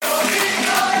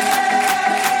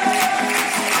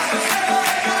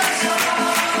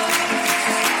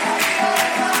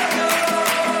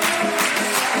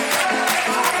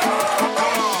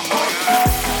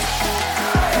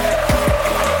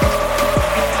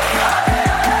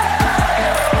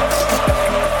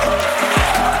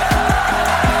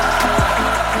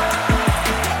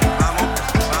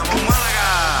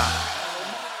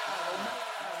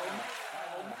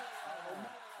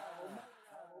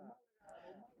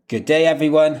Good day,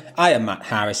 everyone. I am Matt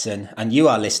Harrison, and you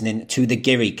are listening to the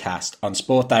Geary Cast on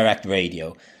Sport Direct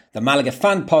Radio, the Malaga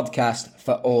fan podcast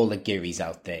for all the Gearys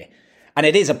out there. And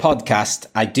it is a podcast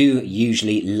I do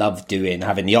usually love doing,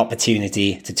 having the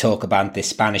opportunity to talk about this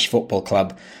Spanish football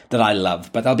club that I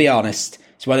love. But I'll be honest,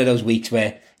 it's one of those weeks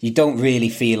where you don't really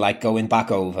feel like going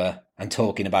back over and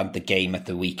talking about the game at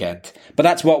the weekend. But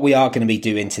that's what we are going to be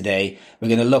doing today. We're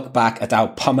going to look back at our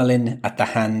pummeling at the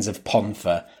hands of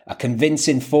Ponfer. A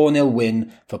convincing 4-0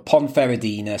 win for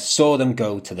Ponferradina saw them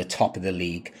go to the top of the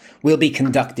league. We'll be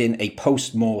conducting a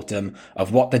post-mortem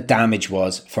of what the damage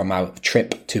was from our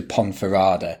trip to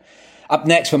Ponferrada. Up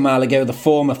next for Malaga, the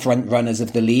former front-runners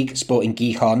of the league, Sporting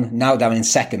Gijon, now down in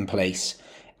second place.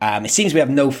 It seems we have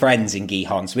no friends in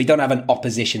Gijon, so we don't have an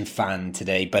opposition fan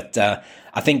today, but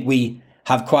I think we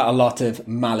have quite a lot of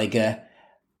Malaga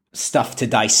stuff to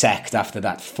dissect after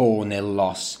that 4-0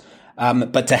 loss.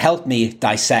 But to help me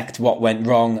dissect what went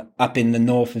wrong up in the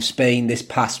north of Spain this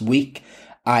past week,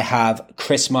 I have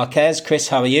Chris Marquez. Chris,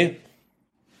 how are you?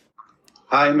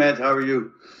 Hi, Matt. How are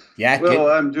you? Yeah, well,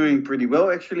 good. I'm doing pretty well,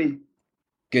 actually.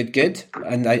 Good.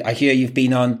 And I hear you've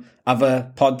been on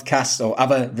other podcasts or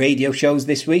other radio shows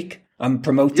this week. I'm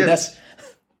promoting us.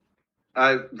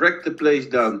 I wrecked the place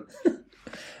down.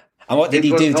 And what did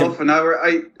you do? It was half an hour.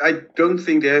 I don't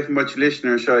think they have much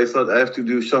listeners, so I thought I have to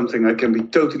do something. I can be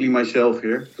totally myself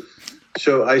here.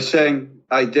 So I sang,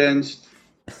 I danced.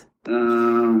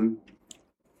 I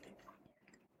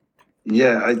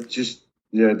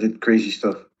did crazy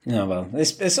stuff. Oh, well,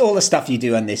 it's all the stuff you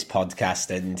do on this podcast,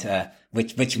 and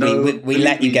which we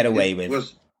let you get away with. It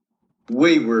was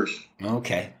way worse.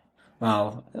 Okay.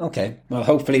 Well,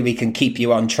 hopefully we can keep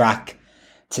you on track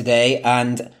today.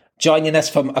 And joining us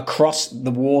from across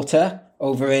the water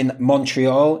over in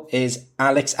Montreal is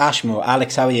Alex Ashmore.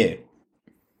 Alex, how are you?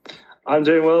 I'm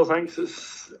doing well, thanks.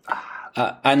 It's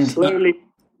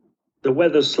the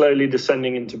weather's slowly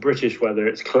descending into British weather.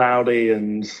 It's cloudy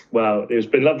and, well, it's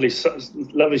been lovely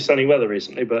sunny weather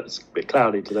recently, but it's a bit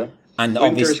cloudy today. And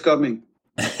winter is coming.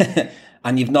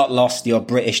 And you've not lost your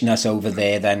Britishness over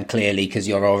there then, clearly, because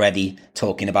you're already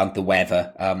talking about the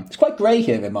weather. It's quite grey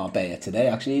here in Marbella today,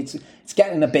 actually. It's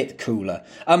getting a bit cooler.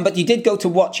 But you did go to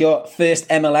watch your first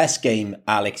MLS game,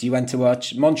 Alex. You went to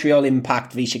watch Montreal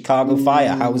Impact v Chicago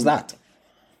Fire. How was that?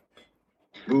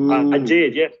 I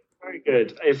did, yeah. Very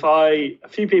good. A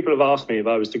few people have asked me if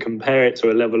I was to compare it to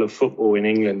a level of football in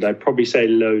England, I'd probably say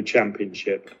low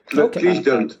championship. Okay.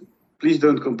 Please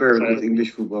don't compare it with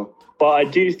English football. But I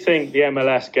do think the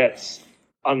MLS gets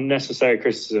unnecessary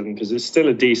criticism because it's still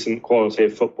a decent quality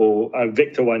of football.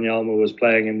 Victor Wanyama was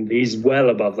playing and he's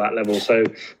well above that level. So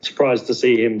surprised to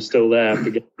see him still there.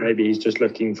 Maybe he's just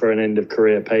looking for an end of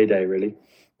career payday, really.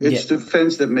 It's the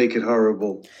fans that make it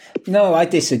horrible. No, I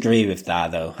disagree with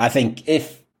that, though. I think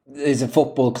if there's a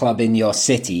football club in your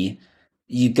city,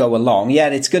 you go along. Yeah,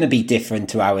 it's going to be different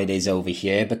to how it is over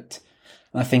here, but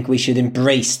I think we should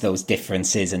embrace those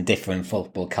differences and different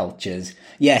football cultures.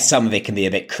 Yeah, some of it can be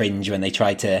a bit cringe when they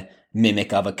try to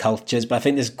mimic other cultures, but I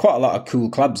think there's quite a lot of cool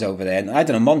clubs over there. And I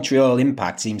don't know, Montreal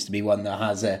Impact seems to be one that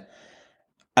has a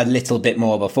little bit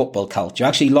more of a football culture.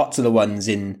 Actually, lots of the ones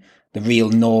in the real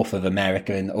north of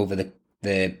America and over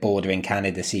the border in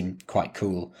Canada seem quite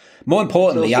cool. More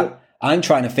importantly, I'm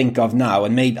trying to think of now,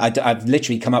 and maybe I've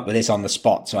literally come up with this on the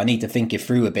spot, so I need to think it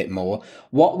through a bit more.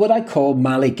 What would I call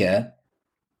Malaga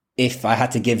if I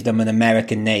had to give them an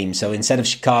American name? So instead of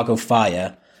Chicago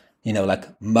Fire,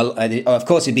 of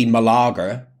course it'd be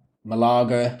Malaga.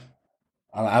 Malaga.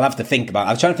 I'll have to think about it.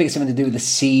 I was trying to think of something to do with the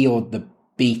sea or the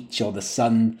beach or the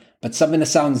sun, but something that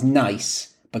sounds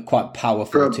nice, but quite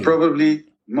powerful too. Probably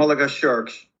Malaga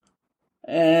Sharks.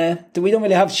 We don't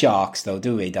really have sharks though,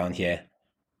 do we, down here?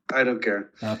 I don't care.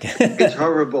 Okay. It's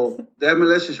horrible. The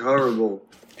MLS is horrible.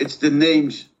 It's the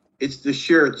names. It's the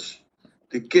shirts.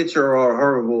 The kids are all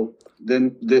horrible.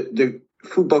 Then the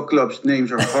football club's names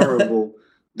are horrible.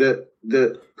 The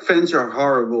fans are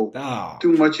horrible. Oh.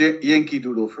 Too much Yankee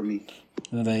Doodle for me.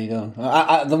 Oh, there you go.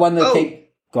 The one that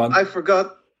go on. I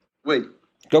forgot. Wait.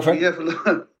 Go for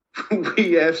it.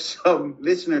 We have some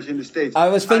listeners in the States. I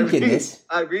was thinking this.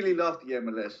 I really love the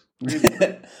MLS.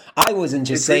 Really. I wasn't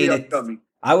just saying really it. Upcoming.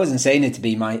 I wasn't saying it to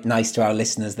be nice to our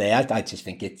listeners there. I just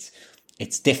think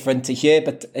it's different to here,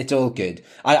 but it's all good.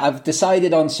 I've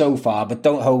decided on so far, but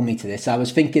don't hold me to this. I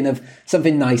was thinking of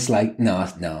something nice like, no,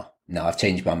 I've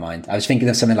changed my mind. I was thinking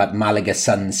of something like Malaga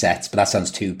Sunsets, but that sounds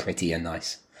too pretty and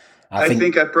nice. I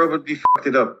think I probably fucked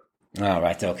it up. All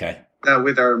right, okay.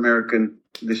 With our American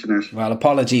listeners. Well,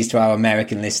 apologies to our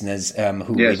American listeners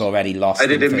who we've already lost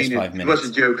in the first 5 minutes. It was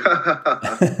a joke.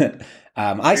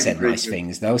 I said nice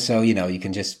things, though, so, you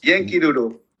can just... Yankee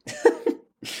Doodle.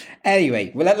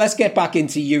 Anyway, well, let's get back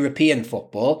into European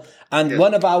football. And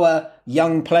one of our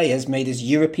young players made his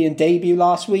European debut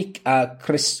last week.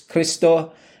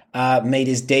 Christo made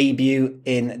his debut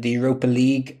in the Europa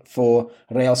League for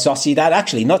Real Sociedad.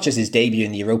 Actually, not just his debut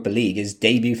in the Europa League, his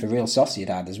debut for Real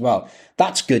Sociedad as well.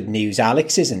 That's good news,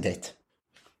 Alex, isn't it?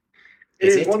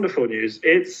 It is wonderful news.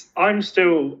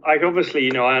 I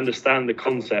obviously, I understand the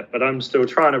concept, but I'm still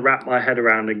trying to wrap my head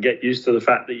around and get used to the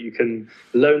fact that you can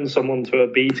loan someone to a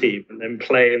B team and then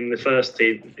play in the first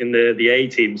team, in the A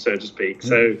team, so to speak.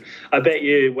 So I bet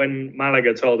you when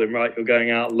Malaga told him, right, you're going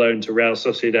out loan to Real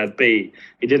Sociedad B,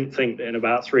 he didn't think that in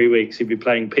about 3 weeks he'd be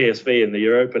playing PSV in the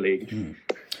Europa League.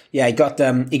 Yeah, he got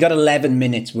 11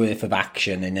 minutes worth of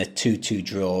action in a 2-2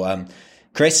 draw.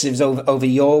 Chris, it was over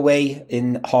your way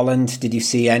in Holland. Did you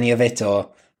see any of it or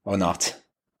not?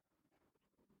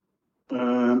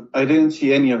 I didn't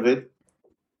see any of it.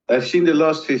 I've seen the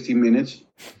last 15 minutes,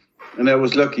 and I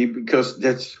was lucky because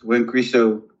that's when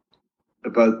Christo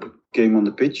about came on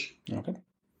the pitch. Okay.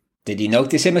 Did you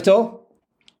notice him at all?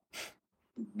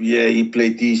 Yeah, he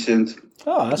played decent.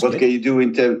 Oh, that's what good. Can you do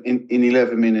in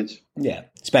 11 minutes? Yeah,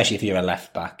 especially if you're a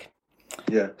left back.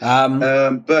 Yeah.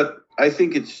 But I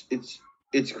think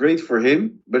it's great for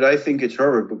him, but I think it's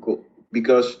horrible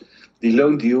because the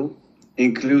loan deal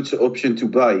includes the option to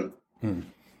buy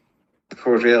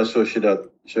for Real Sociedad.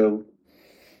 So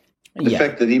the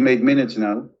fact that he made minutes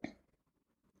now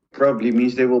probably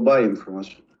means they will buy him from us.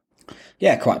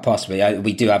 Yeah, quite possibly.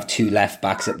 We do have 2 left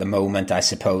backs at the moment, I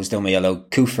suppose, don't we? Although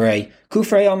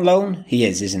Kufre on loan? He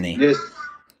is, isn't he? Yes.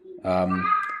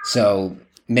 So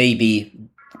maybe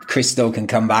Christo can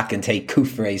come back and take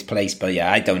Kufre's place, but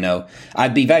yeah, I don't know.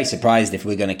 I'd be very surprised if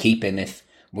we're going to keep him if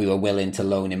we were willing to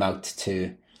loan him out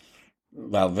to,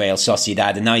 Real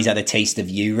Sociedad, and now he's had a taste of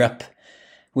Europe.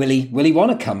 Will he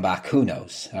want to come back? Who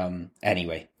knows?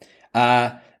 Anyway,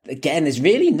 again, there's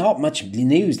really not much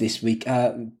news this week.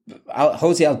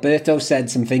 Jose Alberto said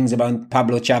some things about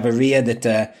Pablo Chavarria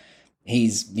that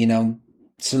he's,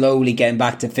 slowly getting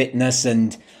back to fitness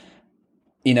and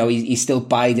he's still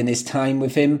biding his time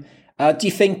with him. Do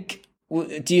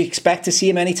you expect to see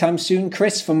him anytime soon,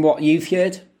 Chris, from what you've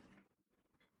heard?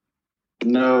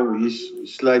 No,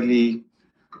 he's slightly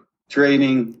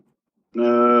training,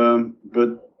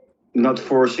 but not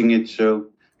forcing it. So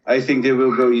I think they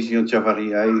will go easy on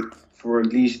Chavarria for at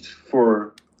least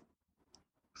 4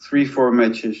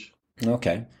 matches.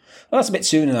 Okay. Well, that's a bit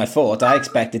sooner than I thought. I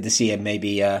expected to see him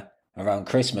maybe around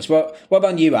Christmas. Well, what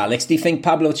about you, Alex? Do you think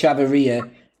Pablo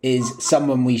Chavarria is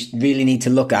someone we really need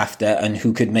to look after and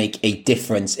who could make a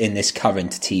difference in this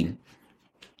current team?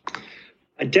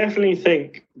 I definitely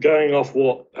think, going off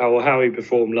how he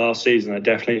performed last season, I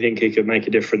definitely think he could make a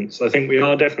difference. I think we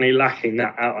are definitely lacking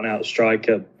that out-and-out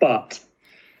striker, but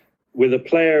with a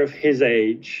player of his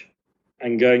age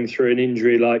and going through an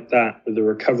injury like that, with the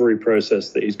recovery process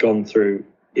that he's gone through,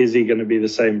 is he going to be the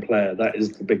same player? That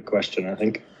is the big question, I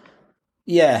think.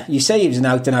 Yeah, you say he was an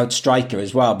out-and-out striker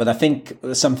as well, but I think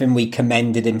something we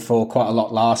commended him for quite a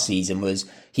lot last season was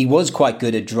he was quite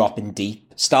good at dropping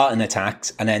deep, starting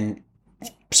attacks, and then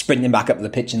sprinting back up the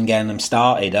pitch and getting them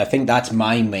started. I think that's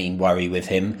my main worry with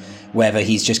him, whether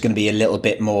he's just going to be a little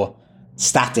bit more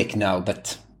static now.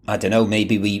 But I don't know,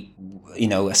 maybe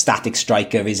a static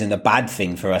striker isn't a bad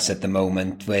thing for us at the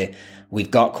moment, where we've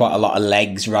got quite a lot of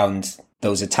legs around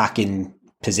those attacking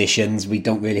positions. We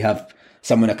don't really have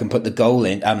someone that can put the ball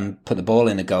in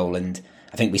a goal. And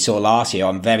I think we saw last year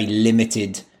on very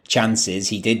limited chances,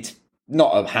 he did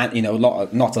not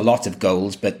a lot of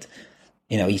goals, but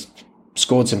he's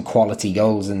scored some quality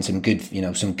goals and some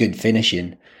good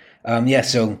finishing.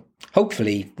 So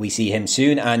hopefully we see him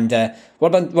soon. And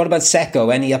what about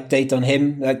Seco? Any update on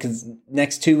him? Because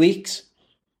next 2 weeks?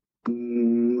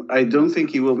 I don't think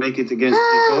he will make it against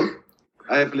Gijón.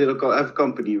 I have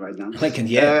company right now.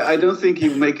 I don't think he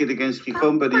will make it against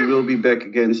Gijón, but he will be back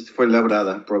against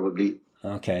Fuenlabrada probably.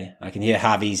 Okay, I can hear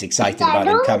Javi's excited about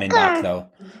him coming back though.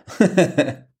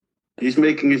 He's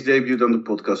making his debut on the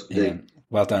podcast today. Yeah.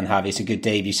 Well done, Javi. It's a good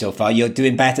debut so far. You're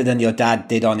doing better than your dad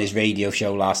did on his radio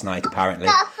show last night, apparently.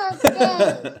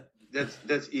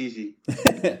 That's easy.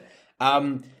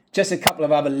 Just a couple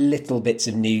of other little bits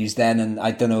of news then, and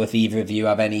I don't know if either of you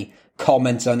have any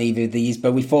comments on either of these,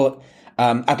 but we thought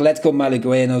Atletico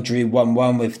Malagueño drew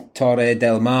 1-1 with Torre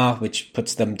del Mar, which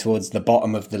puts them towards the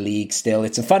bottom of the league still.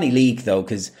 It's a funny league, though,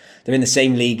 because they're in the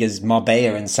same league as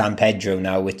Marbella and San Pedro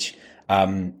now, which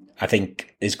I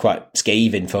think is quite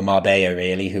scathing for Marbella,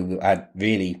 really, who had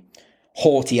really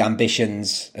haughty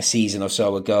ambitions a season or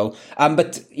so ago.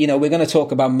 But, we're going to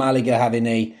talk about Malaga having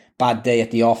a bad day at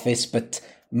the office, but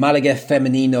Malaga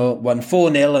Femenino won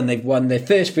 4-0 and they've won their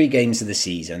first 3 games of the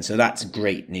season. So that's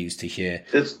great news to hear.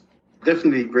 That's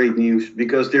definitely great news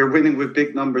because they're winning with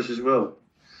big numbers as well.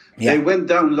 Yeah. They went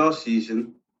down last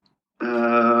season.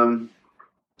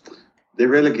 They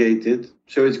relegated.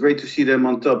 So it's great to see them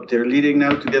on top. They're leading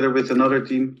now together with another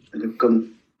team.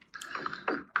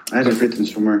 I had it written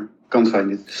somewhere. Can't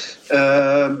find it.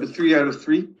 3 out of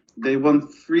 3. They won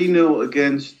 3-0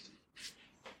 against...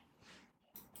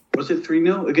 Was it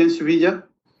 3-0 against Sevilla?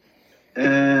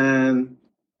 And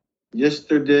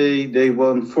yesterday they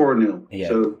won 4-0. Yeah.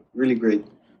 So really great.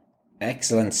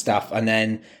 Excellent stuff. And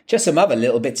then just some other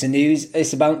little bits of news.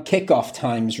 It's about kickoff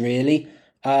times, really.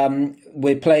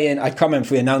 We're playing... I can't remember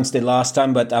if we announced it last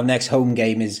time, but our next home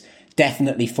game is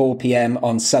definitely 4 p.m.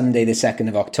 on Sunday, the 2nd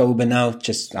of October now.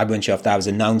 I wasn't sure if that was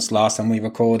announced last time we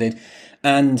recorded.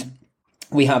 And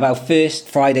we have our first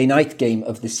Friday night game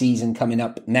of the season coming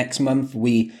up next month.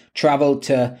 We travel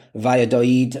to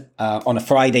Valladolid on a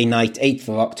Friday night, 8th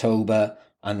of October,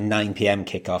 and 9 p.m.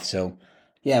 kickoff. So,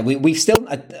 yeah, we've still...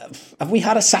 have we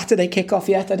had a Saturday kickoff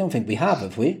yet? I don't think we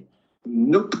have we?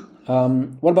 Nope.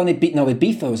 What about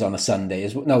Ibiza was on a Sunday?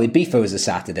 Ibiza was a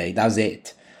Saturday. That was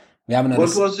it. We haven't.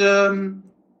 What was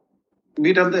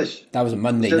Mirandés? That was a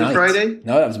Monday night. Friday?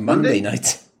 No, that was Monday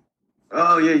night.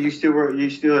 Oh yeah, you still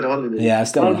had holiday. Yeah, I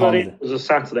still on holiday. It was a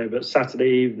Saturday, but Saturday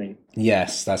evening.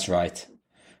 Yes, that's right.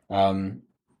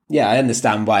 Yeah, I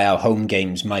understand why our home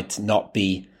games might not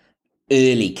be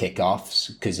early kickoffs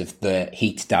because of the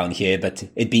heat down here, but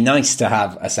it'd be nice to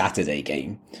have a Saturday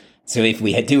game. So if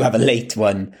we do have a late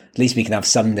one, at least we can have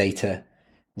Sunday to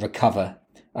recover.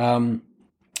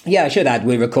 Yeah, I should add,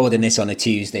 we're recording this on a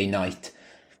Tuesday night.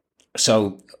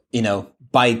 So,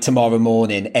 by tomorrow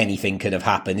morning, anything could have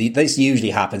happened. This usually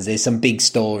happens. There's some big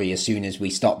story as soon as we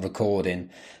stop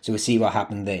recording. So we'll see what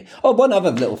happened there. Oh, one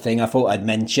other little thing I thought I'd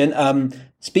mention.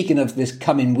 Speaking of this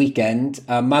coming weekend,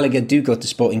 Malaga do go to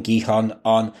Sporting Gijon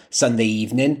on Sunday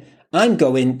evening. I'm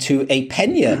going to a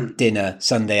Peña dinner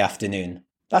Sunday afternoon.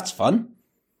 That's fun.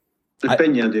 The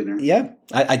Peña dinner. Yeah,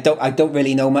 I don't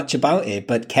really know much about it,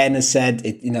 but Ken has said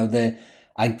it.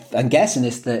 I'm guessing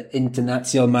it's the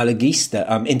Internacional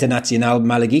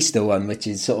Malaguista one, which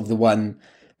is sort of the one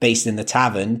based in the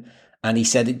tavern. And he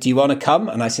said, "Do you want to come?"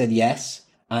 And I said yes.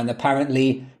 And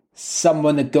apparently,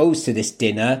 someone that goes to this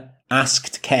dinner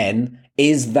asked Ken,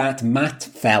 "Is that Matt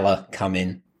fella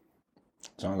coming?"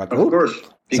 So I'm like, "Of course,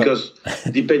 because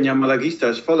the Peña Malaguista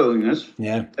is following us."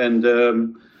 Yeah,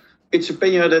 and. It's a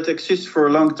peña that exists for a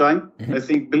long time.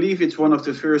 Mm-hmm. Believe it's one of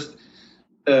the first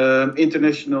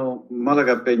international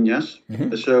Malaga peñas.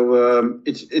 Mm-hmm. So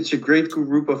it's a great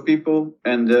group of people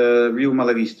and real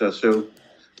Malaguista. So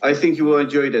I think you will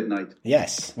enjoy that night.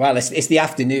 Yes. Well, it's the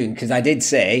afternoon because I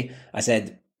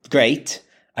said, great.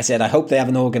 I said, I hope they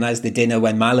haven't organised the dinner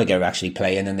when Malaga are actually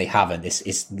playing, and they haven't.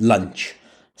 It's lunch.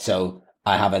 So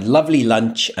I have a lovely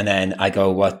lunch and then I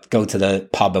go to the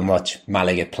pub and watch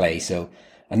Malaga play. So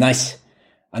a nice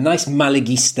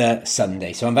Malaguista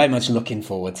Sunday. So I'm very much looking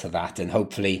forward to that. And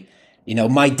hopefully,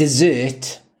 my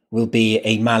dessert will be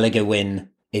a Malaga win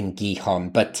in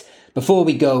Gijon. But before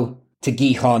we go to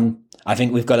Gijon, I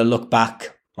think we've got to look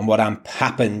back on what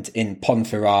happened in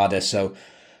Ponferrada. So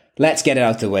let's get it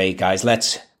out of the way, guys.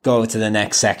 Let's go to the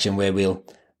next section where we'll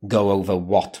go over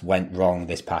what went wrong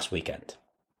this past weekend.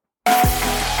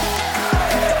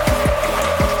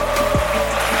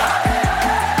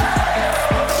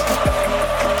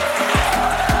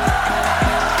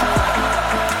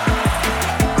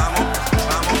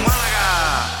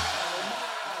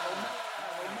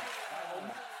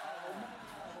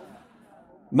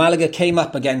 Malaga came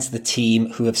up against the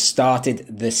team who have started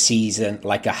the season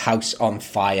like a house on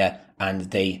fire, and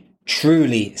they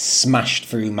truly smashed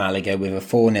through Malaga with a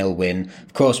 4-0 win.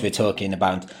 Of course, we're talking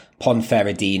about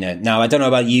Ponferradina. Now, I don't know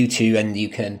about you two, and you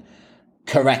can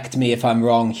correct me if I'm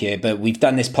wrong here, but we've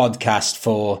done this podcast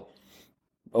for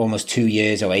almost 2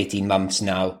 years or 18 months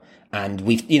now, and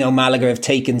we've, Malaga have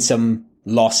taken some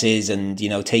losses and,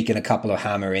 taken a couple of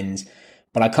hammerings.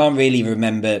 But I can't really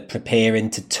remember preparing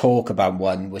to talk about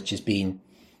one which has been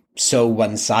so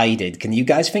one-sided. Can you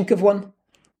guys think of one?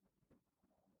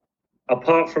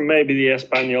 Apart from maybe the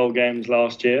Espanyol games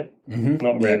last year,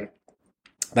 not really.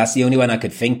 That's the only one I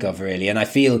could think of, really. And I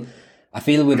feel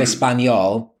with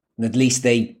Espanyol, at least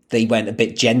they went a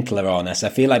bit gentler on us. I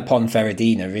feel like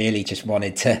Ponferradina really just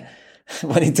wanted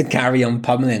to carry on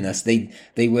pummeling us. They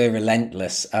were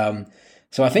relentless.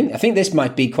 So I think this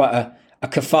might be quite a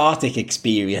cathartic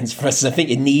experience for us. I think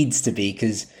it needs to be,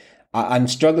 because I'm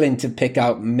struggling to pick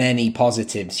out many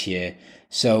positives here.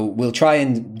 So we'll try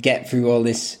and get through all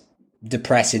this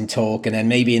depressing talk, and then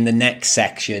maybe in the next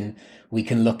section we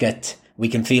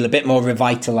can feel a bit more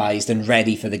revitalised and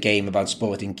ready for the game about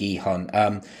Sporting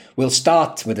Gijon. We'll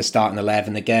start with the starting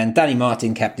 11 again. Danny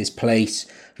Martin kept his place.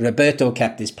 Roberto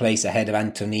kept his place ahead of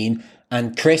Antonin.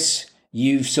 And Chris,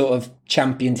 you've sort of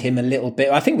championed him a little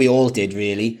bit. I think we all did,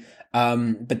 really.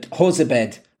 But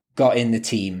Jozabed got in the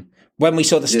team. When we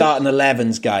saw the starting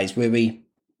 11s, guys, were we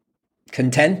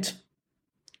content?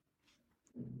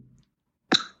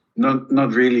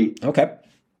 Not really. Okay,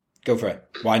 go for it.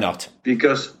 Why not?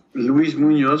 Because Luis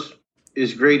Munoz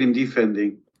is great in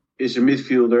defending. Is a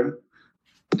midfielder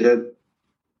that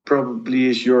probably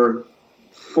is your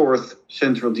fourth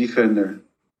central defender.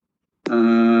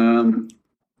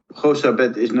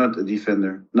 Jozabed is not a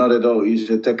defender, not at all. He's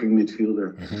an attacking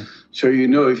midfielder. Mm-hmm. So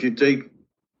if you take,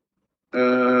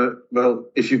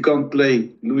 if you can't play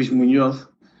Luis Munoz,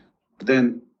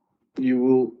 then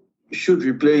you should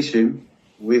replace him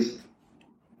with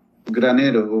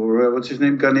Granero, or what's his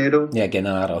name, Granero? Yeah,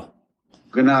 Gennaro.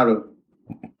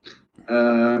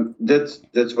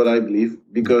 That's what I believe,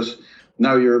 because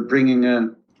now you're bringing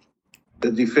a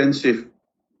defensive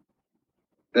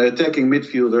attacking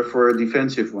midfielder for a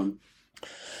defensive one.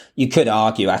 You could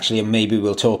argue, actually, and maybe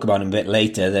we'll talk about him a bit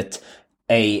later, that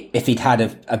if he'd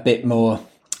had a bit more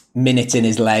minutes in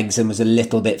his legs and was a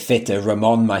little bit fitter,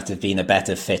 Ramon might have been a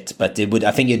better fit. But I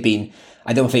don't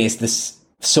think it's this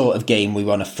sort of game we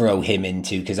want to throw him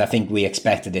into, because I think we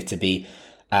expected it to be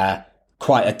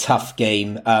quite a tough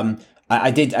game.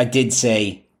 I did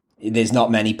say there's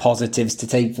not many positives to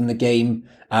take from the game.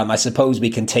 I suppose we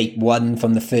can take one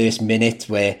from the first minute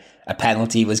where a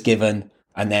penalty was given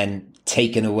and then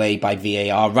taken away by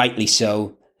VAR, rightly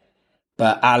so.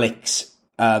 But Alex,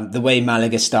 the way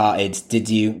Malaga started, did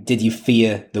you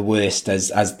fear the worst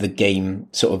as the game,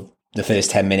 sort of the first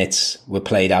 10 minutes were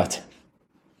played out?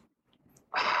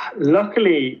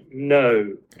 Luckily,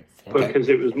 no, because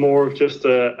it was more of just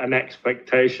an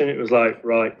expectation. It was like,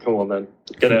 right, come on then,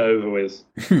 get it over with.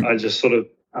 I just sort of,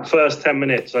 first 10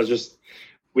 minutes,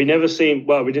 we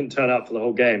didn't turn up for the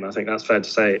whole game. I think that's fair to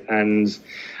say. And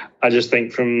I just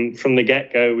think from the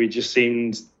get-go, we just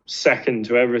seemed second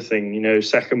to everything,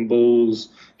 second balls,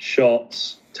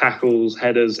 shots, tackles,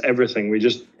 headers, everything. We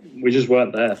just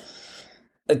weren't there.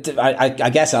 I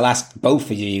guess I'll ask both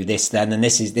of you this then, and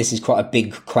this is quite a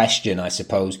big question, I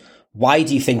suppose. Why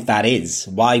do you think that is?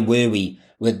 Why were we?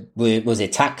 Was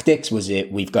it tactics? Was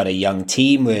it we've got a young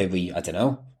team? Were we? I don't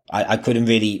know. I couldn't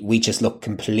really. We just look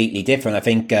completely different. I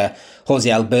think Jose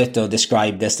Alberto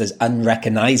described us as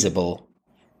unrecognisable.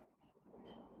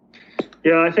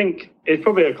 Yeah, I think it's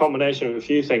probably a combination of a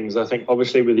few things. I think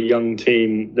obviously with a young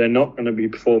team, they're not going to be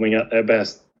performing at their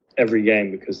best every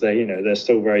game because they're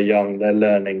still very young, they're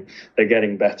learning, they're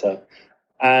getting better.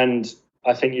 And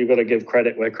I think you've got to give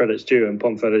credit where credit's due, and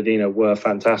Ponferradina were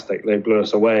fantastic. They blew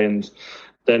us away, and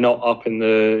they're not up in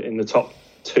the top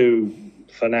two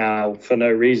for now for no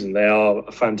reason. They are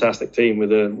a fantastic team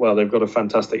they've got a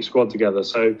fantastic squad together.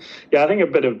 So yeah, I think a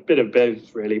bit of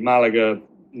both really. Malaga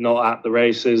not at the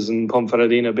races and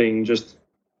Ponferradina being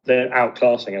they're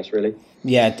outclassing us really.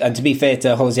 Yeah, and to be fair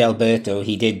to Jose Alberto,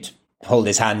 he did hold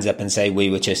his hands up and say we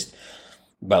were just,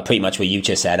 well, pretty much what you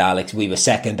just said, Alex. We were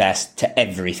second best to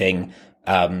everything.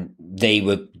 They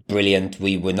were brilliant.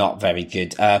 We were not very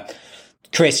good.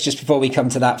 Chris, just before we come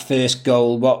to that first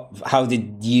goal, how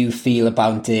did you feel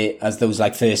about it as those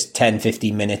first 10,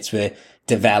 15 minutes were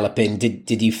developing?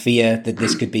 Did you fear that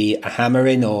this could be a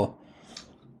hammering or?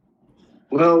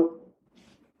 Well,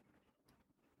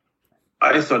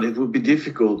 I thought it would be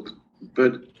difficult,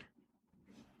 but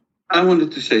I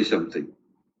wanted to say something.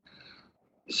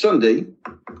 Sunday,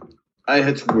 I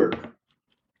had to work.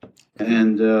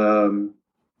 And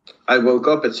I woke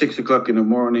up at 6 o'clock in the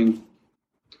morning,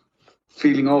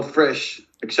 feeling all fresh,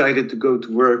 excited to go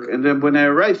to work. And then when I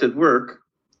arrived at work,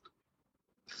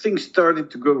 things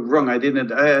started to go wrong. I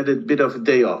had a bit of a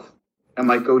day off, and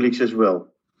my colleagues as well.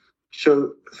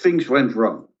 So things went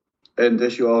wrong. And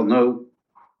as you all know,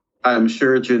 I'm a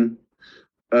surgeon.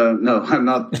 No, I'm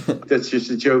not. That's just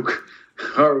a joke.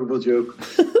 Horrible joke.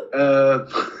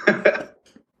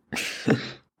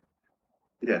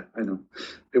 Yeah, I know.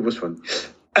 It was fun.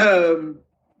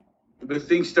 But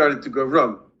things started to go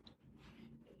wrong.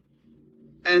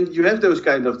 And you have those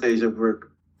kind of days at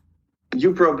work.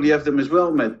 You probably have them as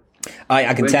well, Matt.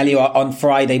 I can tell you on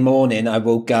Friday morning, I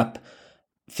woke up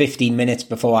 15 minutes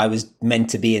before I was meant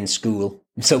to be in school.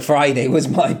 So Friday was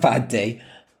my bad day.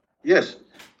 Yes.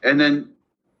 And then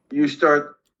you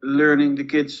start learning the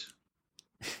kids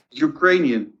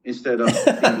Ukrainian instead of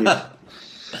English.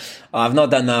 I've not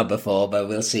done that before, but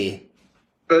we'll see.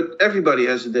 But everybody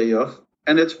has a day off.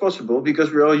 And it's possible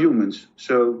because we're all humans.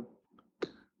 So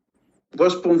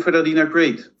Was Ponferradina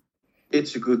great?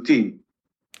 It's a good team.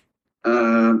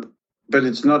 But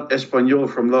it's not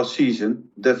Espanyol from last season.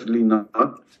 Definitely not.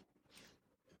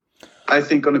 I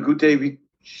think on a good day we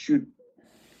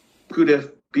could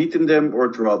have beaten them or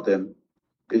drawn them.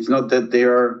 It's not that they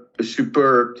are a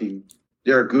superb team.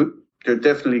 They are good. They're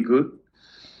definitely good.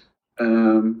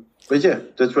 But yeah,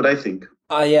 that's what I think.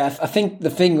 I think the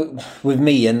thing with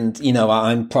me, and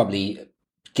I'm probably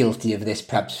guilty of this,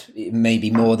 perhaps maybe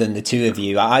more than the two of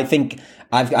you. I think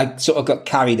I sort of got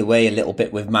carried away a little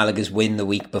bit with Malaga's win the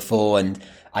week before, and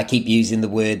I keep using the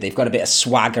word they've got a bit of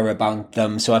swagger about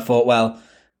them. So I thought, well,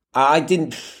 I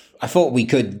thought we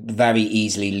could very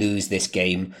easily lose this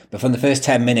game, but from the first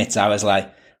 10 minutes, I was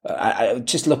like, I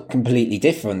just looked completely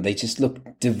different. They just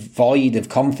looked devoid of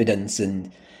confidence,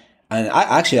 and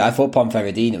I thought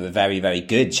Ponferradina were very, very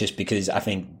good, just because I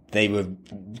think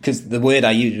because the word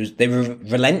I used was they were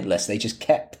relentless. They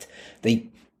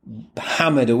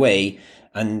hammered away,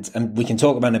 and we can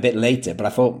talk about it a bit later, but I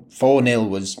thought 4-0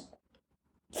 was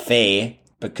fair,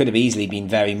 but could have easily been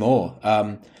very more.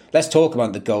 Let's talk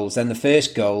about the goals. Then the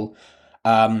first goal,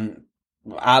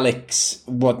 Alex,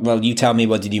 you tell me,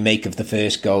 what did you make of the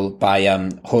first goal by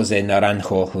Jose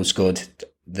Naranjo, who scored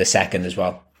the second as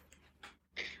well?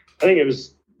 I think it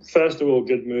was, first of all, a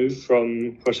good move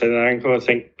from Jose Naranjo, I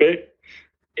think. But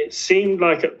it seemed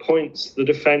like at points the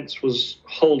defence was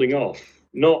holding off.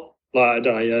 Not like,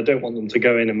 I don't want them to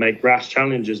go in and make rash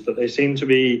challenges, but they seem to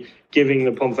be giving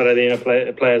the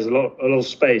Ponferradina players a lot of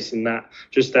space in that,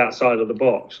 just outside of the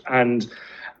box. And,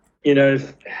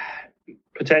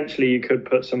 potentially you could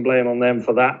put some blame on them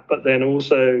for that. But then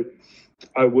also,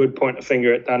 I would point a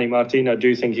finger at Dani Martin. I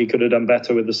do think he could have done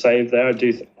better with the save there.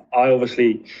 I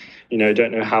obviously,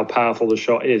 don't know how powerful the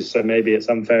shot is, so maybe it's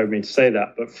unfair of me to say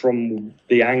that. But from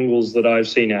the angles that I've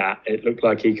seen it looked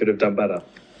like he could have done better.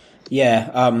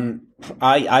 Yeah,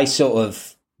 I sort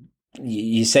of,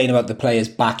 you're saying about the players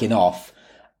backing off.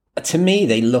 To me,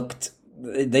 they looked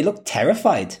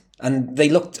terrified, and they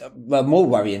looked, well, more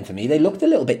worrying for me. They looked a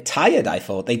little bit tired. I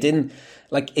thought they didn't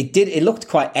it looked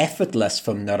quite effortless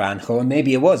from Naranjo,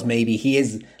 and maybe he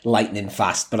is lightning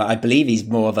fast, but I believe he's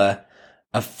more of a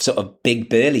sort of big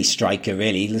burly striker,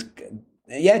 really.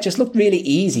 Just looked really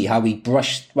easy how he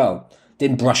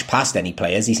didn't brush past any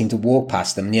players. He seemed to walk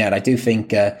past them. Yeah, I do think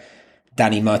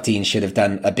Dani Martin should have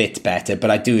done a bit better,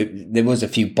 but there was a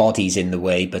few bodies in the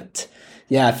way. But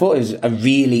yeah, I thought it was a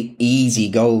really easy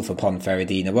goal for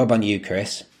Ponferradina. What about you,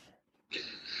 Chris?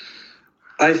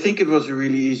 I think it was a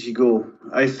really easy goal.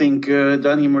 I think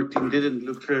Dani Martin didn't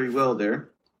look very well there.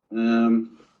 But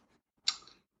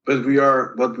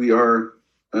what we are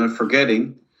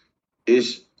forgetting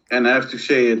is, and I have to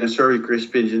say it, and sorry, Chris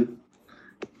Pigeon,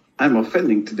 I'm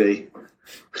offending today,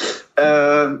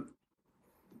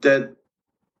 that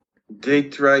they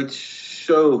tried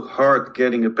so hard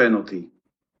getting a penalty.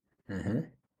 Mm-hmm.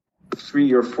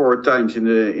 3 or 4 times in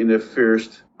the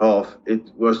first half. It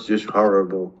was just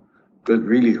horrible, but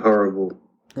really horrible.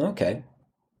 Okay.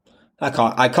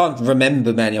 I can't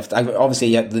remember many of them.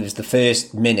 Obviously, there was the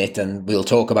first minute, and we'll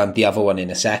talk about the other one in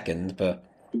a second. But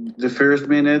the first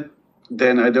minute,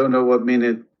 then I don't know what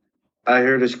minute, I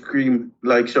heard a scream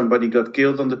like somebody got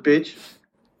killed on the pitch.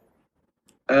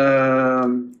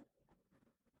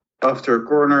 After a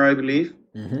corner, I believe.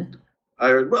 Mm-hmm. I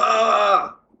heard,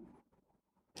 "Ah!"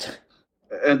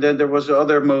 And then there was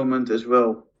another moment as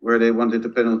well where they wanted the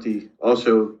penalty,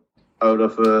 also out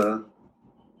of a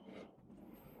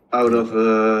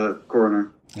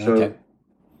corner. Okay. So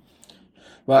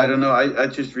well, I don't know. I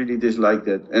just really dislike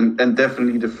that, and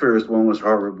definitely the first one was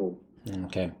horrible.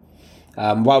 Okay.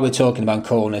 While we're talking about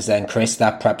corners, then Chris,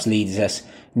 that perhaps leads us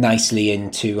nicely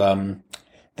into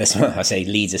this. I say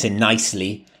leads us in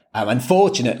nicely.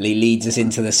 Unfortunately, leads us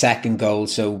into the second goal.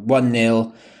 So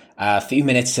 1-0. A few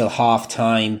minutes till half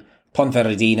time.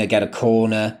 Ponferradina get a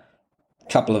corner,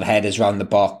 couple of headers round the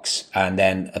box, and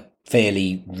then a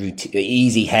fairly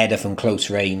easy header from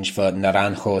close range for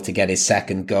Naranjo to get his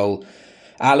second goal.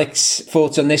 Alex,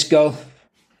 thoughts on this goal?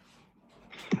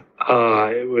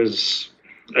 It was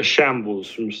a shambles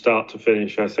from start to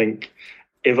finish. I think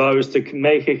if I was to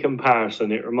make a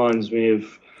comparison, it reminds me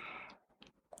of,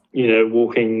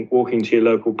 walking to your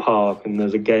local park and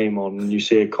there's a game on and you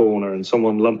see a corner and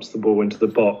someone lumps the ball into the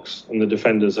box and the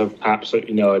defenders have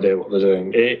absolutely no idea what they're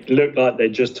doing. It looked like they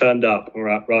just turned up. All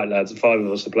right, lads, the 5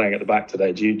 of us are playing at the back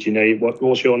today. Do you know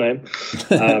what's your name?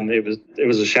 It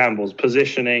was a shambles.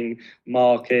 Positioning,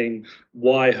 marking.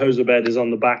 Why Jozabed is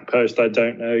on the back post, I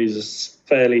don't know. He's a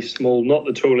fairly small, not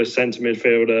the tallest centre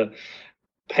midfielder.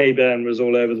 Payburn was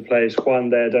all over the place. Juan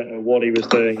there, I don't know what he was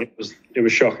doing. It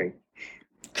was shocking.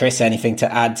 Chris, anything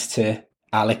to add to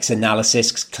Alex's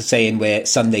analysis, saying we're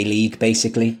Sunday League,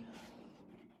 basically?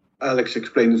 Alex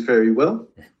explained it very well.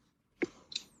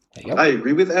 I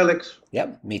agree with Alex.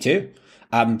 Yeah, me too.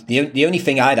 The only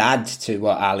thing I'd add to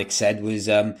what Alex said was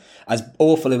as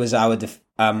awful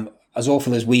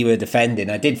as we were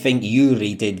defending, I did think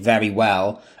Yuri did very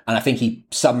well, and I think he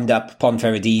summed up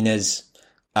Ponferradina's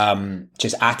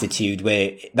just attitude,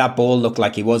 where that ball looked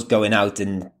like it was going out,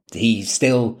 and he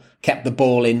still kept the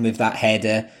ball in with that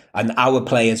header, and our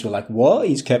players were like, "What?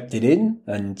 He's kept it in,"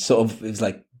 and sort of it was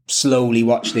like slowly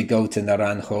watched it go to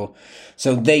Naranjo.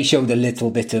 So they showed a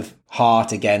little bit of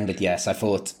heart again, but yes, I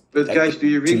thought. But guys, do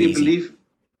you really believe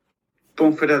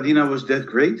Ponferradina was that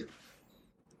great?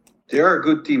 They are a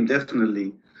good team,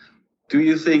 definitely. Do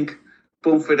you think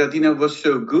Ponferradina was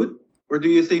so good, or do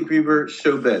you think we were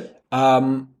so bad?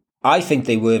 I think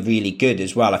they were really good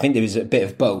as well. I think there was a bit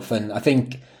of both, and I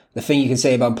think the thing you can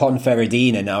say about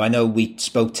Ponferradina now, I know we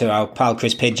spoke to our pal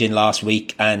Chris Pidgeon last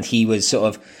week, and he was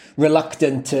sort of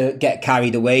reluctant to get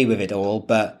carried away with it all,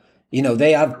 but you know,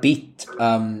 they have beat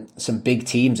some big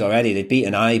teams already. They've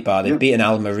beaten Eibar, they've beaten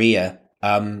Almeria.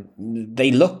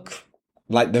 They look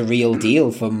like the real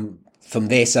deal from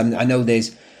this. I know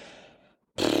there's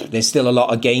still a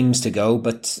lot of games to go,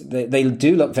 but they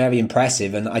do look very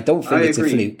impressive, and I don't think it's a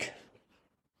fluke.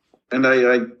 And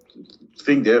I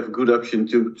think they have a good option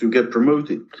to get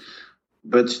promoted.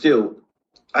 But still,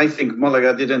 I think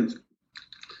Malaga didn't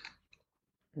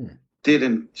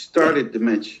start the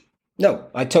match. No,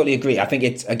 I totally agree. I think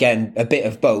it's, again, a bit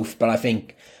of both, but I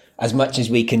think as much as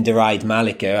we can deride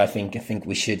Malaga, I think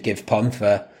we should give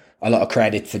Ponfa a lot of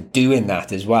credit for doing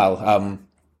that as well.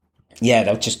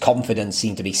 Just confidence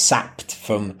seemed to be sapped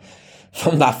from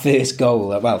that first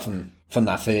goal. Well, from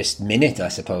that first minute, I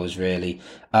suppose, really.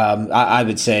 I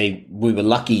would say we were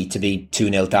lucky to be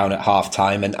 2-0 down at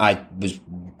half-time, and I was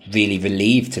really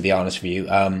relieved, to be honest with you.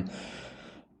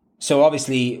 So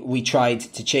obviously we tried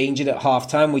to change it at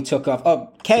halftime. We took off.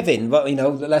 Oh, Kevin. Well,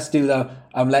 let's do the.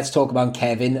 Let's talk about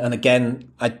Kevin. And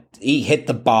again, he hit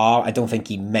the bar. I don't think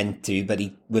he meant to, but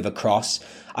with a cross.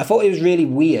 I thought it was really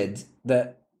weird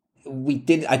that we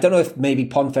did. I don't know if maybe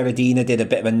Ponferradina did a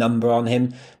bit of a number on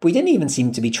him, but we didn't even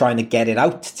seem to be trying to get it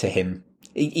out to him.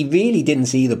 He really didn't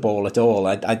see the ball at all.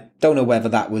 I don't know whether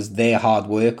that was their hard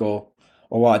work or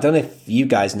what. I don't know if you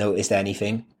guys noticed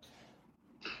anything.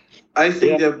 I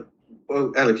think that.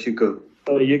 Oh, Alex, you go.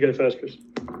 Oh, you go first, Chris.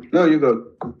 No, you go.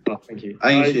 Oh, thank you.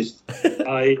 I insist.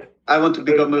 I want to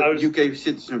become a UK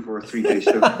citizen for 3 days,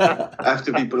 so I have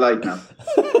to be polite now.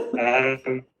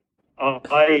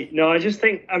 I just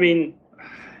think,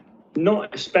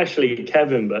 not especially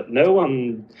Kevin, but no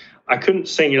one. I couldn't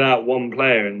single out one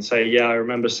player and say, yeah, I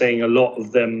remember seeing a lot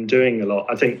of them doing a lot.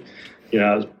 I think.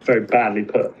 I was very badly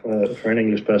put for an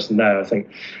English person there. I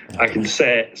think I can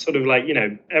say it sort of like,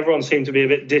 everyone seemed to be a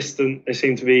bit distant. They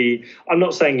seem to be, I'm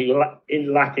not saying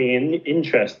lacking in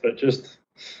interest, but just,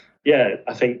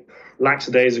 I think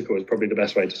lackadaisical is probably the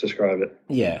best way to describe it.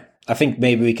 Yeah, I think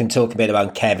maybe we can talk a bit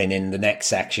about Kevin in the next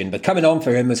section. But coming on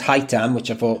for him was Haitam, which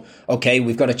I thought, okay,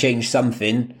 we've got to change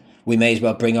something. We may as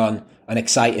well bring on an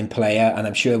exciting player, and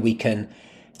I'm sure we can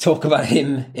talk about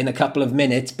him in a couple of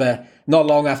minutes, but not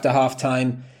long after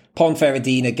half-time,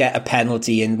 Ponferradina get a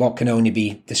penalty in what can only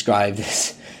be described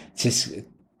as just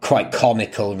quite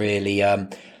comical, really. A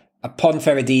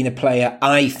Ponferradina player,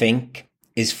 I think,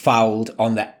 is fouled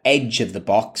on the edge of the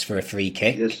box for a free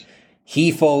kick. Yes. He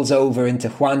falls over into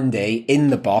Juande in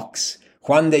the box.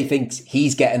 Juande thinks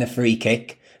he's getting a free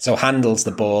kick, so handles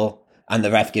the ball, and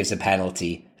the ref gives a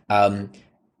penalty. I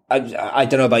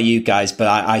don't know about you guys, but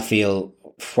I feel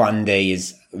Juande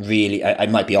is really,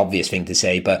 it might be an obvious thing to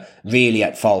say, but really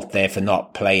at fault there for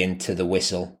not playing to the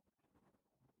whistle.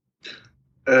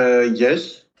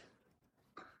 Yes.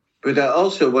 But I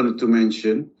also wanted to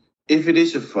mention, if it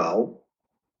is a foul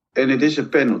and it is a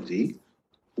penalty,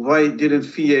 why didn't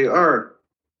VAR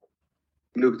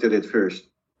look at it first?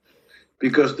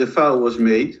 Because the foul was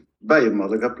made by a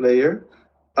Malaga player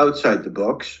outside the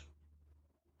box.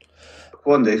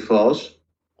 Juande falls.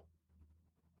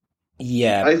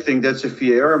 Yeah, I think that's a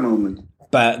VAR moment.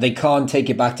 But they can't take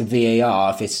it back to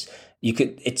VAR if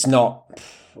it's not.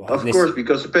 Of course,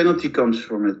 because the penalty comes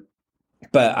from it.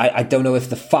 But I don't know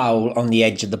if the foul on the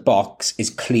edge of the box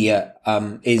is clear.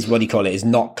 Is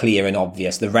not clear and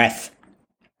obvious. The ref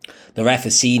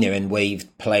has seen it and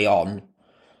waved play on.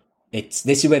 This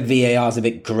is where VAR is a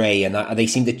bit grey, and they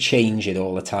seem to change it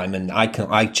all the time, and I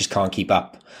just can't keep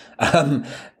up.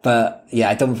 But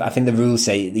yeah, I think the rules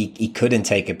say he couldn't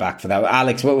take it back for that.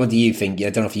 Alex, what do you think?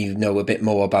 I don't know if you know a bit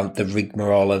more about the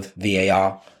rigmarole of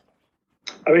VAR.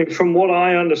 I mean, from what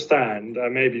I understand, I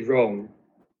may be wrong,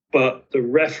 but the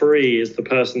referee is the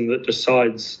person that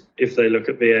decides if they look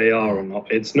at VAR or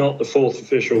not. It's not the fourth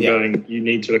official going, you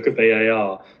need to look at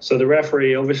VAR. So the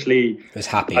referee obviously was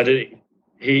happy.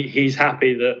 He's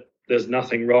happy that there's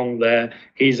nothing wrong there.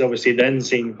 He's obviously then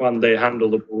seen Juande handle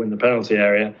the ball in the penalty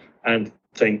area and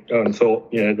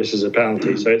thought, this is a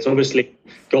penalty. So it's obviously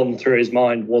gone through his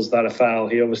mind, was that a foul?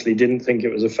 He obviously didn't think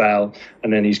it was a foul,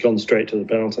 and then he's gone straight to the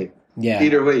penalty. Yeah.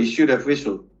 Either way, he should have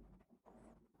whistled.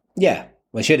 Yeah.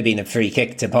 Well, it should have been a free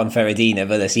kick to Ponferradina,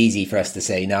 but that's easy for us to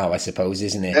say now, I suppose,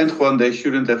 isn't it? And Juande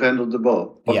shouldn't have handled the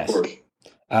ball, of course.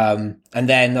 And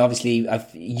then, obviously,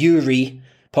 Yuri,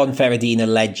 Ponferradina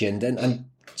legend, and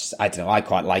I don't know, I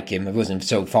quite like him. I wasn't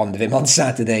so fond of him on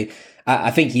Saturday.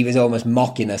 I think he was almost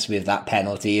mocking us with that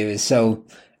penalty. It was so...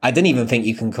 I didn't even think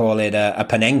you can call it a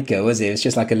Panenka, was it? It was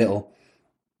just like a little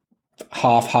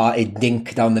half-hearted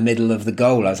dink down the middle of the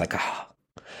goal. I was like,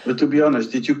 But to be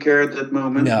honest, did you care at that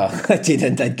moment? No, I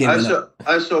didn't. I'd given up.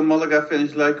 I saw Malaga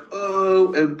fans like,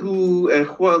 oh, and boo, and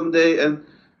Juande, and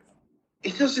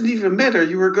it doesn't even matter.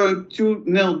 You were going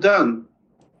 2-0 down.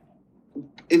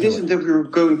 It isn't that we were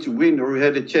going to win, or we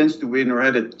had a chance to win, or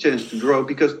had a chance to draw,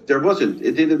 because there wasn't.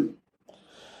 It didn't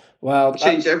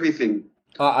change everything.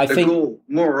 I think goal,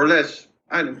 more or less,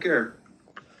 I don't care.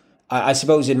 I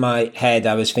suppose in my head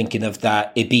I was thinking of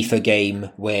that Ibiza game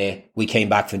where we came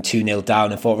back from 2-0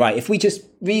 down and thought, right, if we just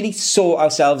really sort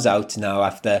ourselves out now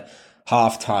after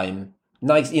half-time,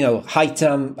 nice,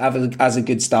 Hightam has a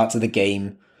good start to the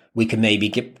game, we can maybe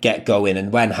get going.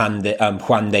 And when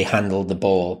Juande handled the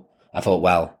ball, I thought,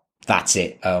 well, that's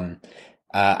it.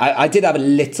 I did have a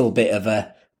little bit of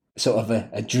a sort of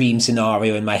a dream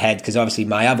scenario in my head, because obviously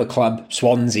my other club,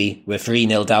 Swansea, were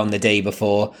 3-0 down the day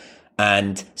before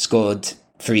and scored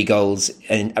 3 goals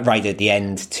right at the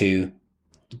end to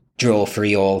draw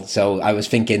 3-3. So I was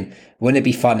thinking, wouldn't it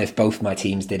be fun if both my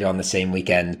teams did it on the same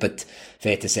weekend? But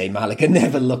fair to say, Malaga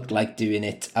never looked like doing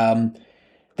it.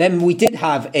 Then we did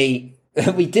have a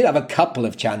couple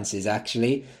of chances,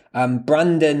 actually.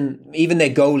 Brandon, even their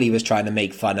goalie was trying to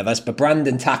make fun of us, but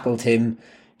Brandon tackled him,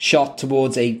 shot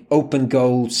towards a open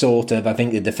goal, sort of. I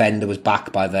think the defender was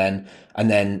back by then. And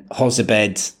then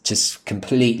Josebed just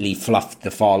completely fluffed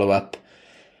the follow-up.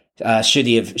 Should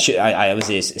he have... it was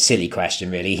a silly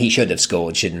question, really. He should have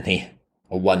scored, shouldn't he?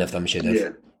 Or one of them should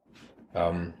have.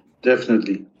 Yeah.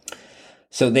 Definitely.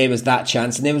 So there was that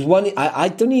chance. And there was one... I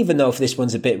don't even know if this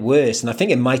one's a bit worse. And I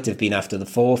think it might have been after the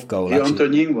 4th goal. The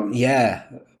Antonin one. Yeah.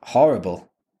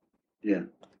 Horrible. Yeah.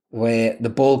 Where the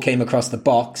ball came across the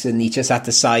box and he just had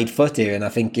to side foot it. And I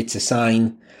think it's a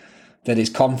sign that his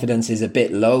confidence is a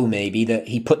bit low, maybe, that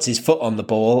he puts his foot on the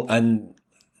ball and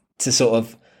to sort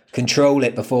of control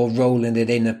it before rolling it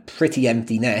in a pretty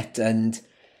empty net. And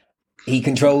he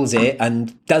controls it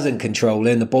and doesn't control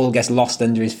it, and the ball gets lost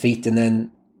under his feet, and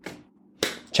then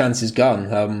chance is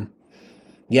gone.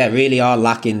 Really are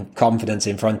lacking confidence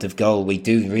in front of goal. We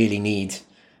do really need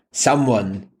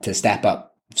someone to step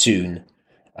up soon.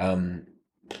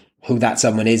 Who that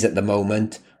someone is at the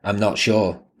moment, I'm not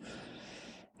sure.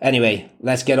 Anyway,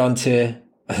 let's get on to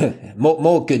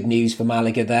more good news for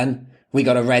Malaga then. We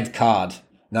got a red card.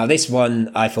 Now, this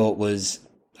one I thought was...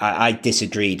 I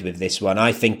disagreed with this one.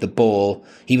 I think the ball...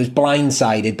 He was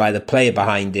blindsided by the player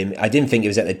behind him. I didn't think it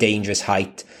was at a dangerous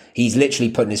height. He's literally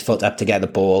putting his foot up to get the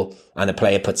ball, and the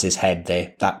player puts his head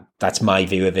there. That's my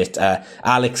view of it.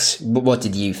 Alex, what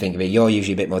did you think of it? You're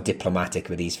usually a bit more diplomatic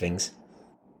with these things.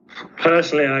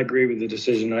 Personally, I agree with the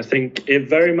decision. I think it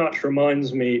very much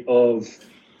reminds me of...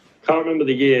 Can't remember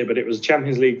the year, but it was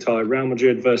Champions League tie, Real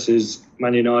Madrid versus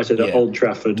Man United at Old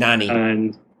Trafford. Nani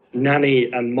and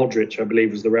Modric, I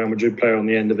believe, was the Real Madrid player on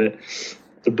the end of it.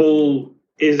 The ball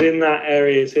is in that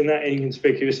area. It's in that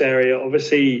inconspicuous area.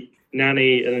 Obviously,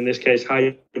 Nani, and in this case,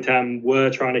 Hightam, were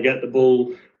trying to get the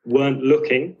ball, weren't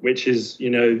looking, which is,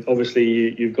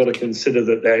 obviously you've got to consider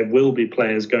that there will be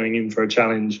players going in for a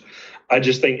challenge. I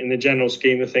just think in the general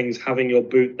scheme of things, having your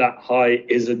boot that high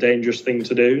is a dangerous thing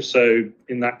to do. So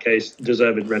in that case,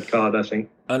 deserved red card, I think.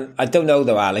 And I don't know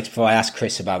though, Alex, before I ask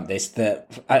Chris about this,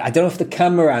 that I don't know if the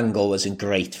camera angle wasn't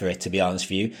great for it, to be honest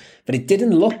with you, but it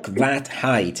didn't look that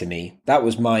high to me. That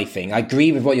was my thing. I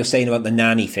agree with what you're saying about the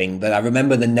Nani thing, but I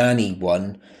remember the Nani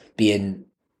one being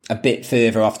a bit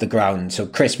further off the ground. So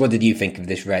Chris, what did you think of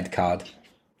this red card?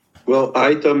 Well,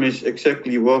 Hightam is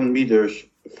exactly 1 meter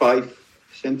 5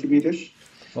 centimeters.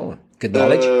 Oh, good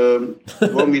knowledge.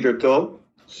 1 meter tall,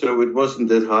 so it wasn't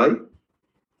that high.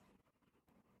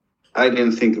 I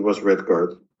didn't think it was red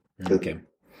card. Okay.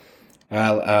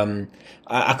 Well,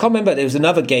 I can't remember. There was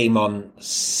another game on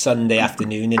Sunday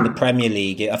afternoon in the Premier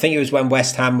League. I think it was when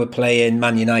West Ham were playing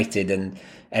Man United, and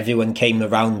everyone came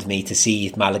around me to see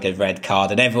if Malaga red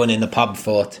card, and everyone in the pub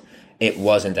thought it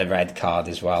wasn't a red card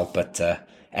as well. But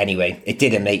anyway, it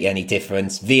didn't make any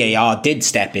difference. VAR did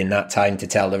step in that time to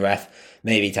tell the ref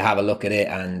maybe to have a look at it,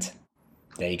 and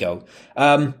there you go.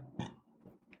 And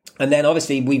then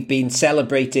obviously we've been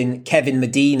celebrating Kevin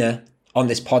Medina on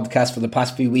this podcast for the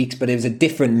past few weeks, but it was a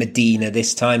different Medina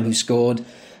this time who scored,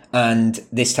 and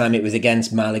this time it was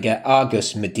against Malaga.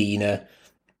 Argus Medina,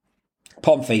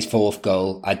 Pompey's fourth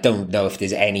goal. I don't know if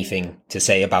there's anything to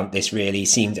say about this really.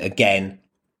 Seemed again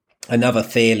another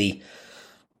fairly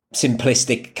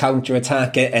simplistic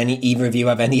counter-attack. Either of you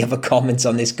have any other comments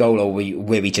on this goal, or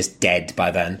were we just dead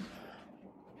by then?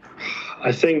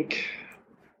 I think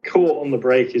caught on the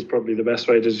break is probably the best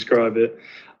way to describe it.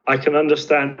 I can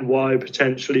understand why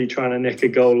potentially trying to nick a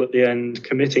goal at the end,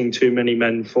 committing too many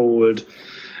men forward,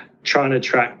 trying to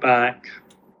track back.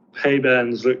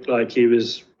 Hayburns looked like he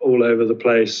was all over the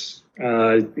place.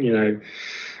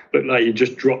 Looked like you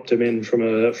just dropped him in from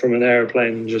an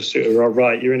aeroplane and just sort of,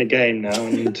 right, you're in a game now,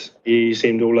 and he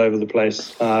seemed all over the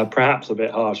place. Perhaps a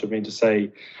bit harsh of me to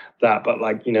say that, but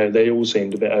they all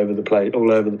seemed a bit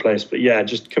all over the place. But yeah,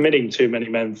 just committing too many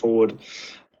men forward.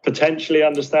 Potentially,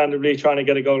 understandably, trying to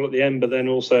get a goal at the end, but then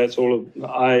also it's all of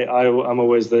I'm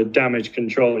always the damage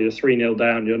control. You're 3-0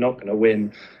 down, you're not going to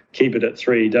win. Keep it at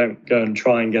 3. Don't go and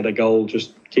try and get a goal.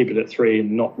 Just keep it at 3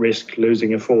 and not risk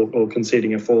losing a fourth or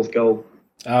conceding a fourth goal.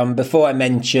 Before I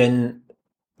mention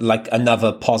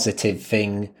another positive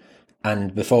thing,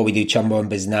 and before we do Chumbo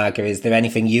and Biznaga, is there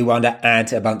anything you want to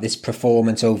add about this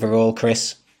performance overall,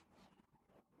 Chris?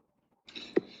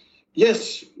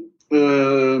 Yes,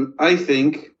 I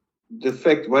think the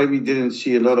fact why we didn't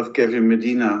see a lot of Kevin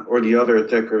Medina or the other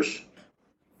attackers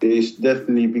is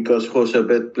definitely because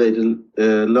Josabet played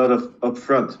a lot of up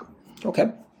front. Okay.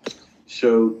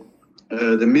 So our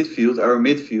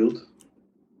midfield,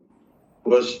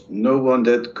 was no one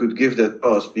that could give that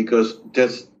pass, because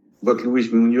that's what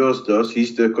Luis Munoz does.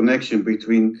 He's the connection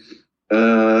between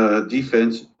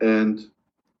defense and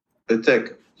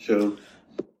attack. So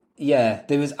yeah,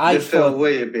 I fell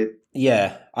away a bit.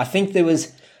 Yeah, I think there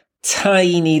was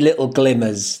tiny little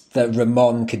glimmers that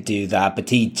Ramon could do that,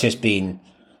 but he'd just been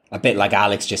a bit like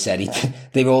Alex just said.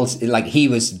 He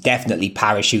was definitely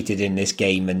parachuted in this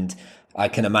game, and I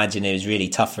can imagine it was really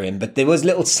tough for him. But there was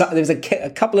a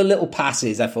couple of little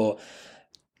passes. I thought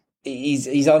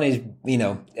he's on his,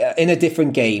 in a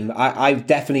different game. I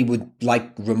definitely would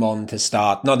like Ramon to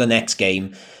start, not the next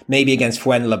game, maybe against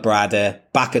Fuenlabrada,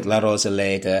 back at La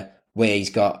Rosaleda, where he's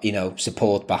got,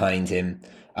 support behind him.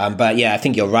 But yeah, I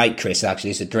think you're right, Chris,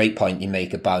 actually. It's a great point you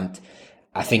make about,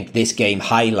 I think this game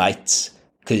highlights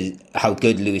how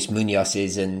good Luis Munoz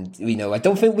is. And, I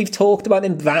don't think we've talked about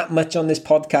him that much on this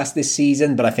podcast this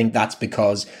season, but I think that's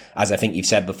because, as I think you've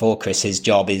said before, Chris, his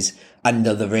job is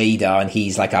under the radar, and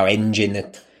he's like our engine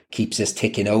that keeps us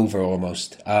ticking over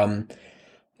almost. One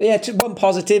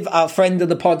positive, our friend of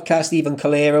the podcast, Ivan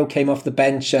Calero, came off the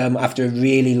bench after a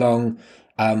really long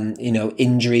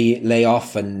injury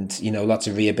layoff and, lots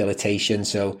of rehabilitation.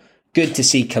 So good to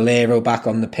see Calero back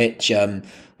on the pitch.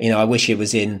 I wish it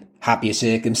was in happier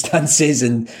circumstances,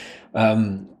 and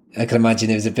I can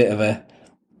imagine it was a bit of a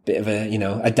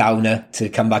a downer to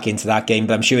come back into that game,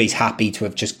 but I'm sure he's happy to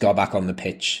have just got back on the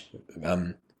pitch.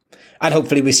 And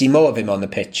hopefully we see more of him on the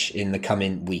pitch in the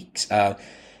coming weeks.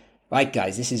 Right,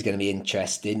 guys, this is going to be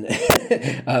interesting.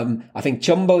 I think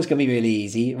Chumbo's going to be really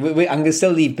easy. I'm going to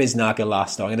still leave Biznaga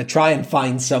last. I'm going to try and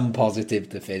find some positive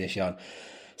to finish on.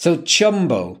 So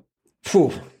Chumbo.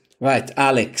 Phew. Right,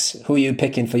 Alex, who are you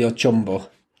picking for your Chumbo?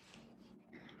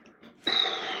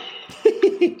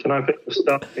 Can I pick the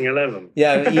starting 11?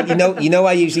 Yeah,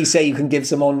 I usually say you can give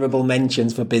some honourable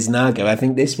mentions for Biznaga. I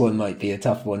think this one might be a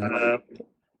tough one.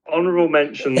 Honourable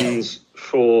mentions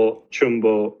for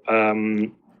Chumbo.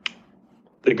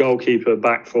 The goalkeeper,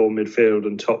 back four, midfield,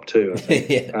 and top two, I think.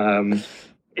 Yeah.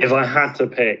 If I had to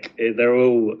pick, they're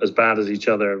all as bad as each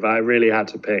other. If I really had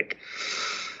to pick,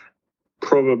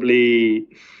 probably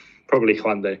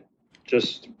Juande.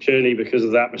 Just purely because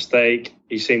of that mistake.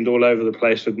 He seemed all over the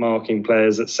place with marking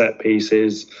players at set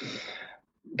pieces.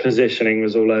 Positioning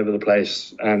was all over the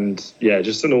place. And yeah,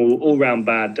 just an all-round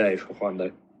bad day for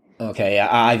Juande. Okay,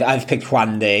 I've picked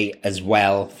Juande as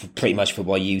well, pretty much for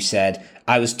what you said.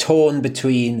 I was torn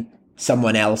between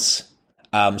someone else,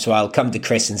 so I'll come to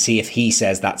Chris and see if he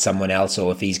says that's someone else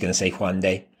or if he's going to say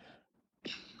Juande.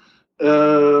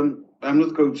 I'm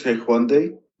not going to say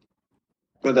Juande,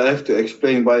 but I have to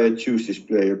explain why I choose this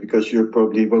player, because you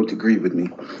probably won't agree with me.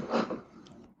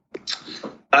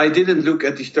 I didn't look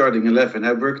at the starting 11.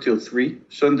 I worked till 3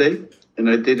 Sunday, and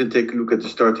I didn't take a look at the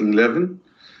starting 11.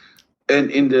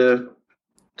 And in the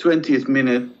 20th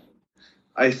minute,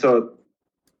 I thought,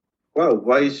 wow,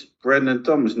 why is Brandon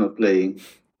Thomas not playing?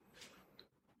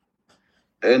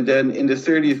 And then in the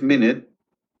 30th minute,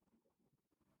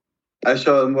 I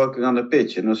saw him walking on the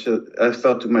pitch, and I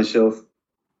thought to myself,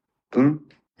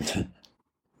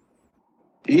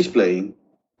 he's playing.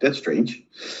 That's strange.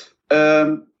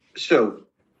 So,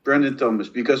 Brandon Thomas,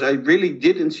 because I really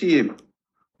didn't see him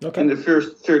in the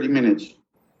first 30 minutes.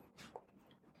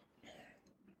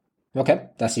 Okay,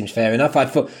 that seems fair enough. I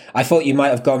thought you might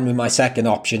have gone with my second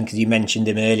option because you mentioned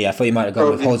him earlier. I thought you might have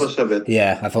gone with Jozabed.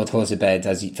 Yeah, I thought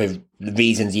Jozabed, for the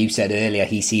reasons you said earlier.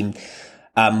 He seemed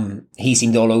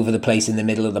all over the place in the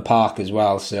middle of the park as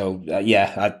well. So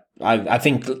I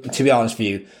think, to be honest with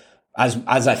you, as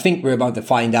I think we're about to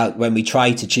find out when we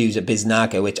try to choose a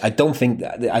Biznaga, which I don't think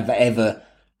that I've ever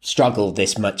struggled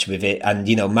this much with it. And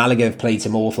Malaga have played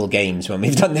some awful games when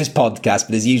we've done this podcast,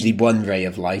 but there's usually one ray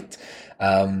of light.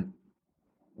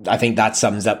 I think that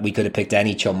sums up. We could have picked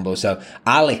any Chumbo. So,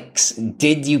 Alex,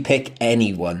 did you pick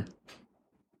anyone?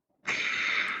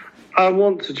 I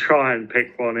want to try and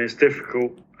pick one. It's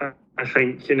difficult. I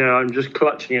think, I'm just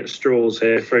clutching at straws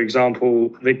here. For example,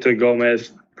 Victor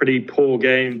Gomez, pretty poor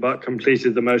game, but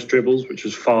completed the most dribbles, which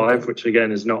was 5, which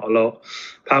again is not a lot.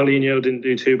 Paulinho didn't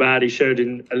do too bad. He showed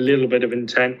a little bit of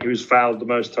intent. He was fouled the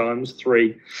most times,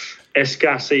 3.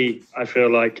 Escassi, I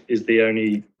feel like, is the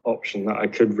only option that I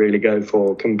could really go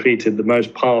for. Completed the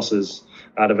most passes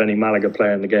out of any Malaga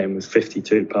player in the game with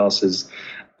 52 passes.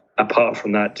 Apart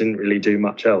from that, didn't really do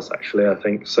much else, actually, I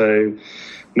think. So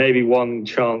maybe one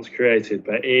chance created,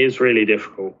 but it is really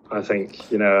difficult, I think.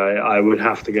 I would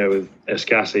have to go with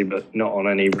Escassi, but not on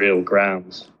any real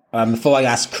grounds. Before I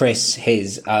ask Chris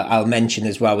his, I'll mention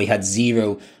as well, we had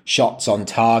 0 shots on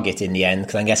target in the end,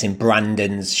 because I'm guessing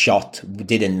Brandon's shot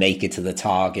didn't make it to the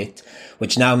target,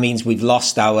 which now means we've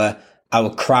lost our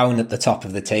crown at the top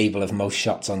of the table of most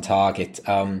shots on target.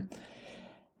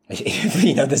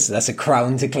 That's a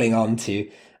crown to cling on to.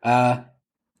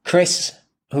 Chris,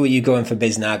 who are you going for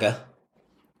Biznaga?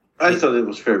 I thought it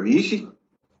was very easy.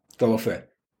 Go for it.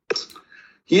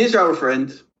 He is our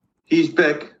friend. He's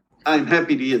back. I'm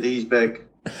happy that he's back.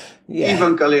 Yeah.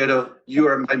 Ivan Calero, you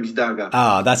are my Biznaga.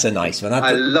 Ah, that's a nice one.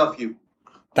 I love you.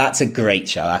 That's a great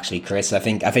show, actually, Chris. I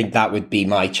think that would be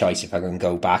my choice if I can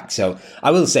go back. So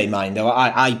I will say mine, though.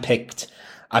 I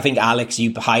think, Alex,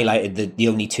 you highlighted the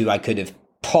only 2 I could have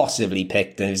possibly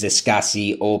picked, and it was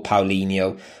Escassi or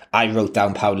Paulinho. I wrote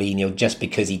down Paulinho just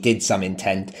because he did some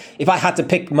intent. If I had to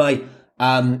pick my,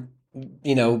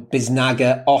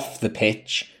 Biznaga off the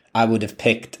pitch, I would have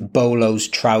picked Bolo's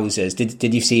trousers.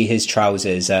 Did you see his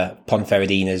trousers?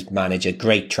 Ponferradina's manager,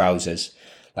 great trousers.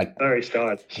 Very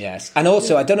stylish. Yes. And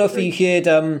also, I don't know if you heard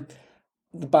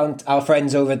about our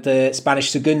friends over at the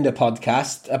Spanish Segunda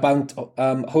podcast about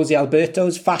Jose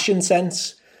Alberto's fashion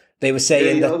sense. They were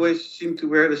saying he that always seemed to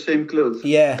wear the same clothes.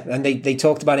 Yeah, and they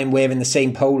talked about him wearing the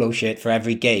same polo shirt for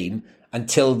every game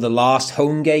until the last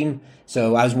home game.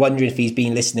 So I was wondering if he's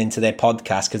been listening to their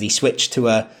podcast, because he switched to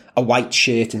a white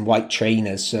shirt and white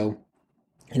trainers. So,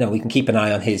 we can keep an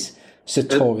eye on his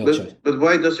sartorial choice. But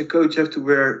why does a coach have to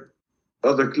wear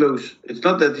other clothes? It's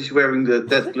not that he's wearing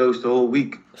that clothes the whole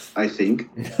week, I think.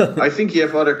 I think he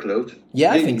have other clothes.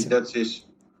 Yeah, maybe I think so. That's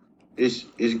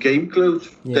his game clothes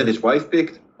that his wife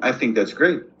picked. I think that's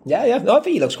great. Yeah. No, I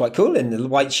think he looks quite cool in the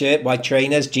white shirt, white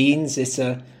trainers, jeans. He's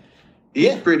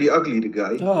pretty ugly, the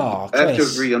guy. Oh, Chris. I have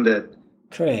to agree on that.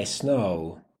 Chris,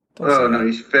 no. No,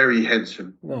 he's very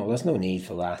handsome. No, there's no need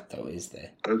for that, though, is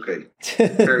there? Okay.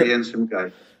 Very handsome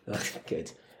guy.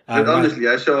 Good. But honestly,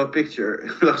 I saw a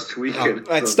picture last weekend.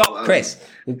 Right, stop, Chris.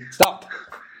 Stop.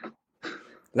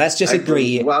 Let's just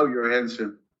agree. Wow, you're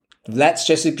handsome. Let's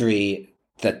just agree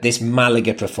that this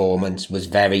Malaga performance was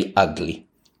very ugly.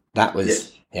 That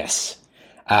was, yes.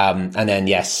 And then,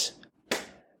 yes,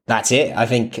 that's it. I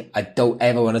think I don't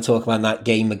ever want to talk about that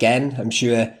game again. I'm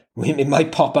sure it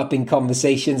might pop up in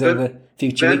conversations over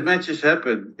future weeks. Bad matches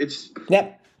happen. It's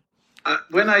yep.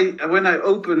 When I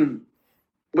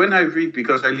read,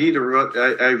 because I read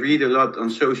a lot on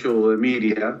social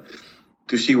media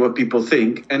to see what people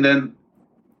think, and then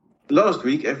last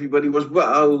week everybody was,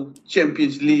 wow,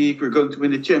 Champions League, we're going to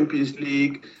win the Champions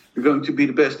League, we're going to be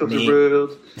the best of the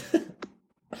world.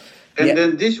 And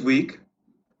then this week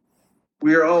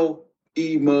we're all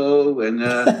emo and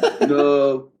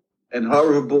no and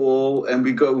horrible, and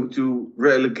we're going to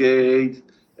relegate,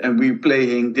 and we're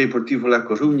playing Deportivo La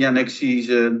Coruña next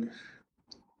season.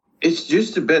 It's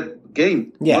just a bad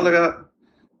game. Yeah. Malaga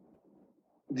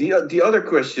the other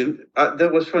question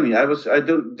that was funny.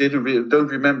 Don't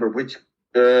remember which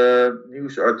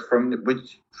news art from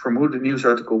who the news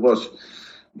article was.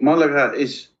 Malaga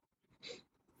is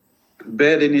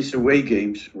bad in his away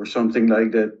games or something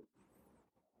like that.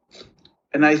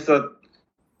 And I thought,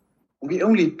 we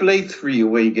only played 3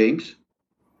 away games.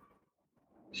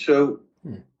 So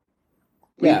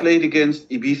we played against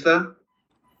Ibiza.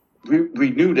 We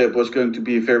knew that was going to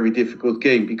be a very difficult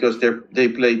game because they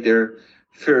played their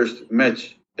first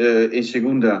match in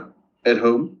Segunda at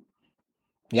home.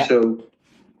 Yeah. So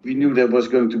we knew that was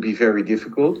going to be very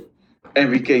difficult.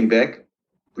 And we came back.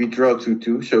 We drew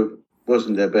 2-2, so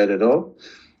wasn't that bad at all.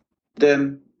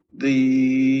 Then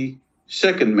the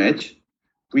second match,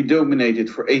 we dominated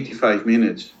for 85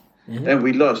 minutes. Mm-hmm. And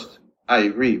we lost. I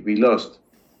agree, we lost.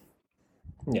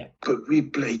 Yeah. But we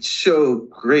played so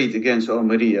great against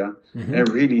Almeria and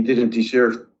really didn't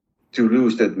deserve to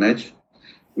lose that match.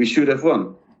 We should have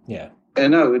won. Yeah.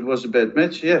 And no, it was a bad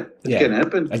match. Yeah, it can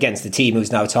happen. Against the team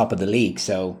who's now top of the league.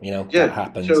 So, that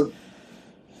happens. So,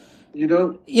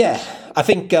 Yeah, I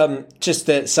think just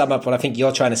to sum up what I think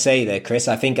you're trying to say there, Chris,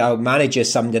 I think our manager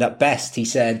summed it up best. He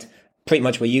said pretty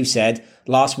much what you said.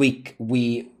 Last week,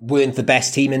 we weren't the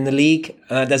best team in the league.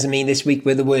 That doesn't mean this week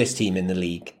we're the worst team in the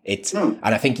league. And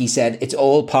I think he said it's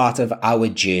all part of our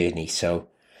journey. So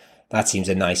that seems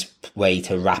a nice way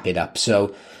to wrap it up.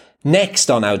 So next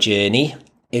on our journey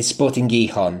is Sporting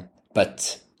Gijon.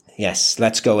 But yes,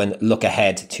 let's go and look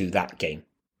ahead to that game.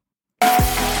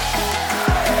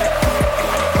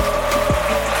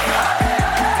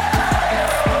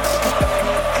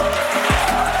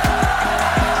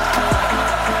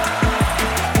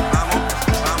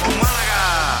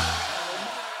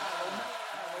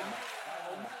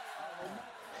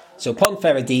 So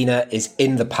Ponferradina is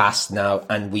in the past now,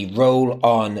 and we roll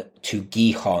on to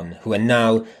Gijon, who are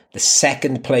now the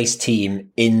second place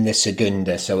team in the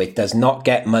Segunda. So it does not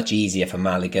get much easier for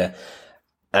Malaga,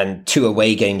 and 2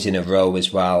 away games in a row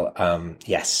as well.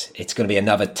 Yes, it's going to be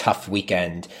another tough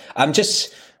weekend.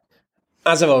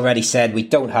 As I've already said, we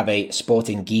don't have a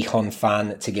Sporting Gijon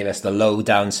fan to give us the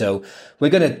lowdown, so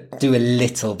we're going to do a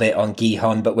little bit on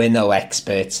Gijon, but we're no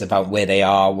experts about where they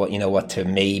are, what to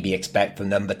maybe expect from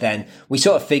them. But then we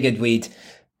sort of figured we'd,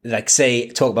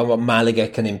 talk about what Malaga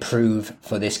can improve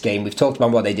for this game. We've talked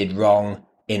about what they did wrong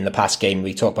in the past game.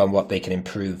 We talked about what they can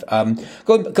improve.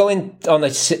 Going on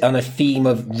a theme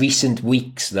of recent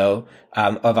weeks, though,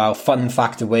 of our Fun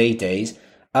Fact Away days.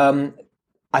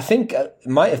 I think it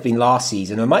might have been last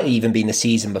season, or it might have even been the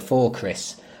season before,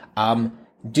 Chris.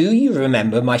 Do you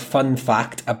remember my fun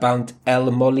fact about El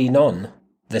Molinón,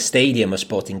 the stadium of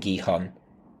Sporting Gijon?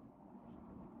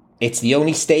 It's the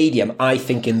only stadium, I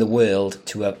think, in the world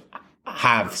to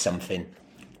have something.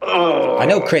 Oh, I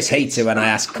know Chris hates it when I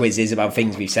ask quizzes about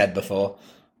things we've said before.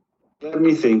 Let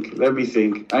me think.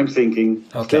 I'm thinking.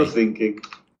 Okay. Still thinking.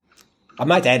 I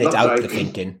might edit out the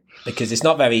thinking. Because it's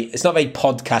not very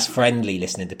podcast friendly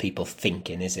listening to people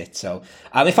thinking, is it? So,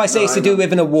 if I say it's to do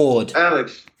with an award,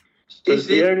 Alex, is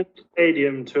the only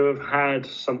stadium to have had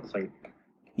something?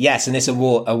 Yes, and this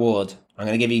award. I'm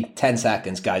going to give you 10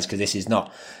 seconds, guys, because this is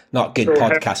not good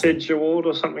podcasting. Heritage Award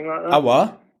or something like that. A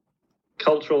what?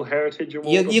 Cultural Heritage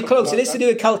Award. You're close. Like it is to do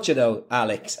with culture, though,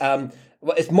 Alex.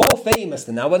 It's more famous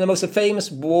than that. One of the most famous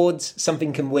awards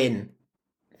something can win.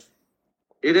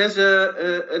 It has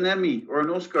an Emmy or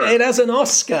an Oscar. It has an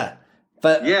Oscar.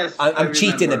 But yes, I'm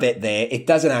cheating a bit there. It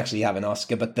doesn't actually have an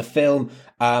Oscar, but the film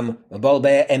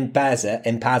Volver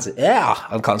Empeza,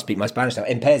 I can't speak my Spanish now,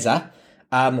 Empeza,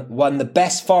 won the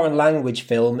Best Foreign Language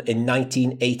Film in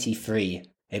 1983.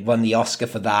 It won the Oscar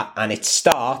for that, and it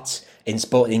starts in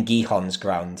Sporting Gijon's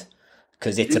ground.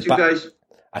 Because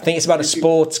I think it's about a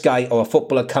sports guy or a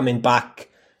footballer coming back.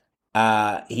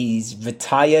 He's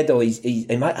retired, or I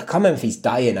can't remember if he's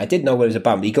dying. I didn't know what it was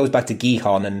about, but he goes back to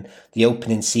Gijon, and the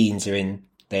opening scenes are in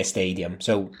their stadium.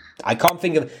 So I can't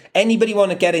think of anybody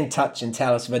want to get in touch and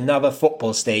tell us of another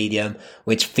football stadium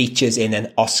which features in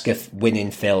an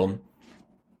Oscar-winning film.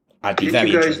 I'd be very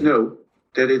interested. Did you guys know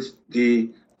that it's the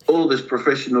oldest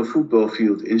professional football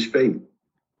field in Spain?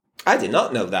 I did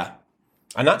not know that,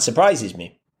 and that surprises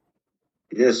me.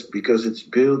 Yes, because it's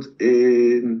built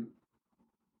in.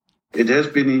 It has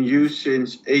been in use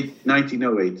since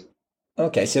 1908.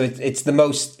 Okay, so it's the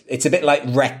most. It's a bit like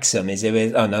Wrexham, is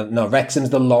it? Oh no, Wrexham's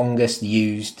the longest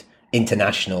used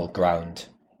international ground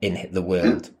in the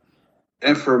world.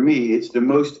 And for me, it's the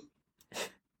most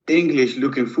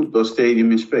English-looking football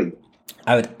stadium in Spain.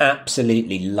 I would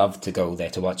absolutely love to go there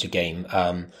to watch a game.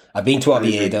 I've been to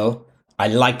Oviedo. I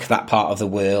like that part of the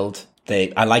world.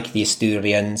 I like the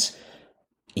Asturians.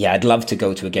 Yeah, I'd love to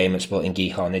go to a game at Sporting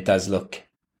Gijon. It does look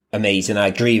amazing. I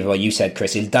agree with what you said,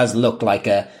 Chris. It does look like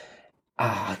a...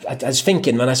 I was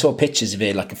thinking when I saw pictures of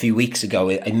it like a few weeks ago,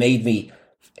 it made me...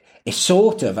 It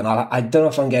sort of, and I don't know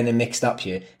if I'm getting it mixed up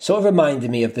here, sort of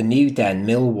reminded me of the New Den,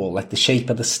 Millwall, like the shape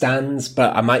of the stands,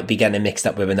 but I might be getting it mixed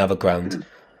up with another ground.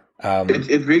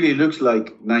 It really looks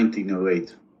like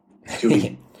 1908 to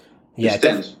me.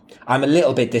 Yeah, I'm a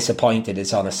little bit disappointed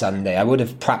it's on a Sunday. I would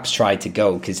have perhaps tried to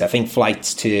go because I think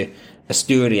flights to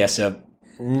Asturias are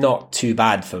not too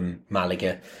bad from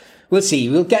Malaga. We'll see.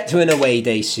 We'll get to an away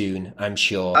day soon, I'm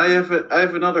sure. I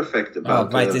have another fact about...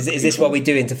 Oh, right. Is this what we're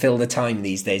doing to fill the time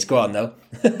these days? Go on, though.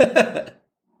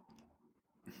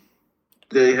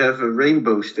 They have a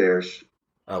rainbow stairs.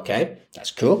 Okay,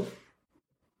 that's cool.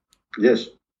 Yes,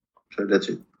 so that's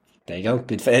it. There you go.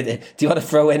 Good. Do you want to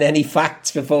throw in any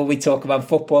facts before we talk about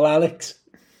football, Alex?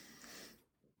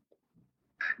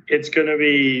 It's going to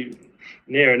be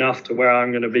near enough to where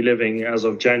I'm going to be living as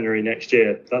of January next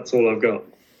year. That's all I've got.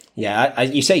 Yeah,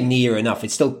 you say near enough.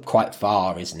 It's still quite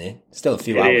far, isn't it? Still a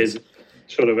few hours. It is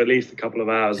sort of at least a couple of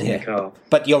hours in the car.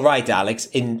 But you're right, Alex.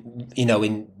 In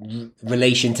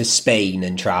relation to Spain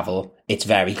and travel, it's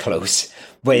very close.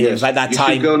 Yes, like that you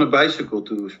time. should go on a bicycle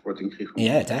to Sporting Gijón.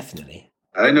 Yeah, definitely.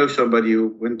 I know somebody who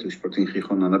went to Sporting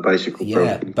Gijón on a bicycle.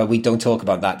 Yeah, but we don't talk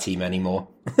about that team anymore.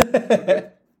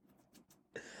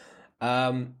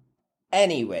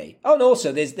 Anyway, and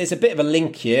also there's a bit of a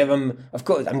link here. Of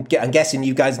course, I'm guessing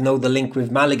you guys know the link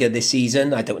with Malaga this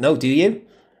season. I don't know. Do you?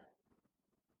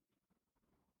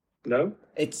 No.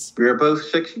 We're both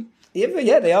sexy.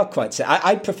 Yeah, they are quite.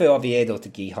 I prefer Oviedo to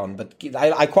Gijón, but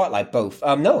I quite like both.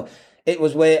 No, it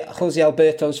was where Jose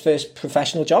Alberto's first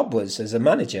professional job was as a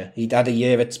manager. He'd had a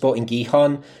year at Sporting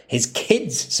Gijón. His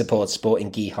kids support Sporting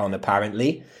Gijón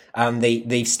apparently, and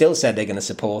they've still said they're going to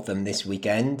support them this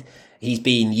weekend. He's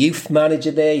been youth manager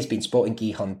there. He's been Sporting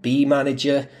Gijón B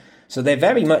manager. So they're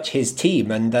very much his team.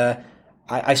 And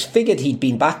I figured he'd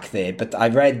been back there, but I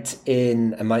read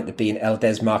it might have been El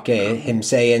Desmarque, him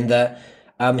saying that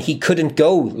he couldn't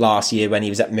go last year when he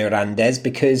was at Mirandes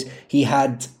because he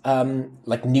had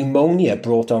pneumonia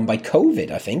brought on by COVID,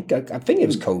 I think. I think it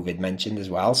was COVID mentioned as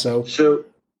well. So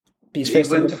he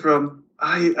went from...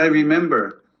 I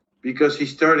remember, because he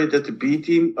started at the B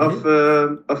team of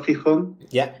Gijón.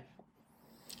 Yeah.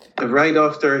 Right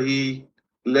after he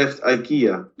left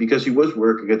IKEA, because he was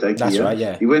working at IKEA. That's right,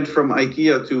 yeah. He went from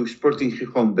IKEA to Sporting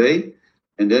Gijón B,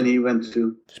 and then he went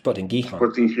to Sporting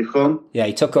Gijón. Yeah,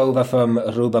 he took over from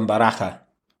Ruben Baraja.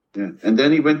 Yeah, and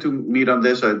then he went to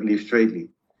Mirandes, I believe, straightly.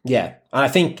 Yeah, and I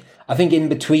think in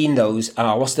between those,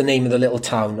 what's the name of the little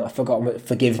town? I forgot.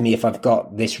 Forgive me if I've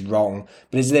got this wrong.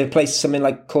 But is there a place something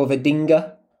like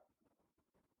Corvedinga?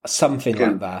 Something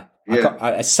like that.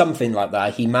 Yeah. Something like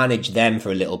that. He managed them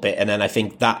for a little bit, and then I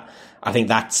think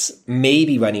that's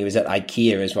maybe when he was at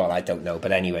IKEA as well. I don't know,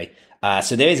 but anyway.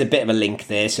 So there is a bit of a link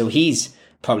there. So he's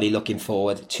probably looking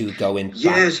forward to going back.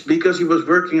 Yes, because he was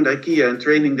working at IKEA and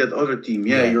training that other team.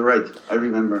 Yeah, you're right. I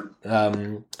remember.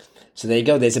 So there you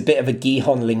go. There's a bit of a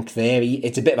Gijón link there.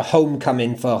 It's a bit of a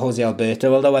homecoming for Jose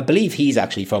Alberto, although I believe he's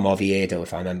actually from Oviedo,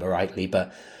 if I remember rightly.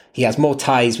 But he has more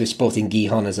ties with Sporting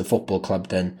Gijón as a football club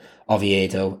than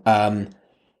Oviedo.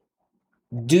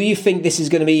 Do you think this is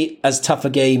going to be as tough a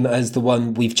game as the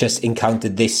one we've just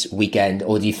encountered this weekend,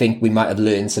 or do you think we might have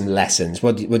learned some lessons?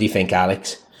 What do you think,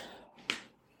 Alex?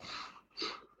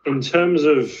 In terms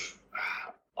of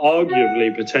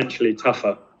arguably potentially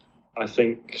tougher, I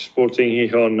think Sporting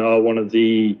Gijón are one of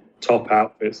the top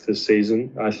outfits this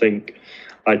season. I think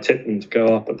I tipped them to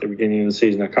go up at the beginning of the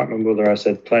season. I can't remember whether I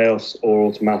said playoffs or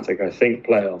automatic. I think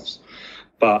playoffs.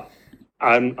 But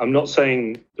I'm not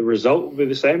saying the result will be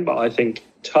the same, but I think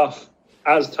tough,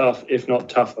 if not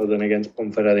tougher than against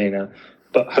Ponferradina.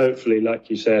 But hopefully, like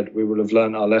you said, we will have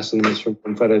learned our lessons from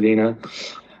Ponferradina.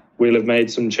 We'll have made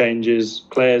some changes.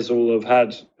 Players will have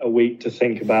had a week to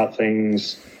think about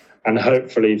things, and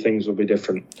hopefully things will be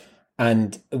different.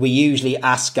 And we usually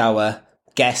ask our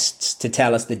guests to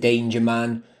tell us the danger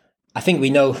man. I think we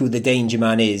know who the danger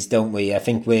man is, don't we? I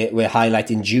think we're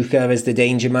highlighting Juka as the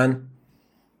danger man.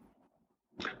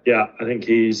 Yeah, I think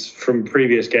he's, from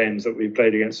previous games that we've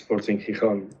played against Sporting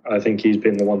Gijón, I think he's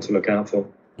been the one to look out for.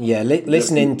 Yeah,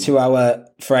 listening to our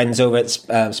friends over at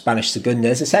Spanish Segunda,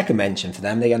 there's a second mention for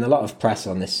them. They get a lot of press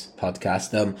on this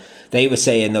podcast. They were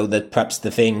saying, though, that perhaps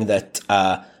the thing that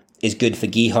is good for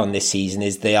Gijón this season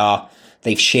is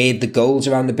they've shared the goals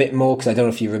around a bit more, because I don't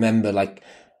know if you remember,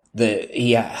 did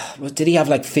he have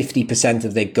like 50%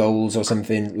 of their goals or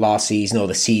something last season or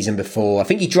the season before? I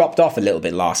think he dropped off a little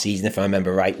bit last season, if I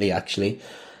remember rightly, actually.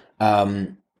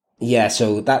 Yeah,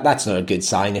 so that's not a good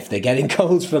sign if they're getting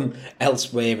goals from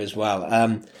elsewhere as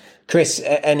well. Chris,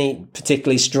 any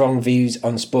particularly strong views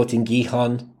on Sporting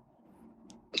Gijon?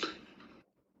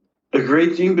 A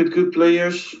great team with good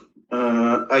players.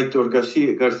 Aitor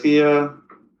Garcia,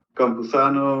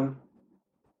 Campuzano.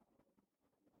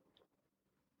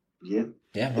 Yeah.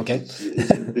 Yeah, okay.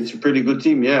 It's a pretty good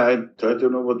team. Yeah, I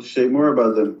don't know what to say more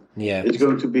about them. Yeah. It's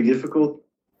going to be difficult.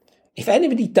 If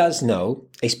anybody does know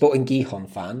a Sporting Gijon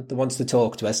fan that wants to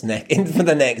talk to us for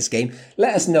the next game,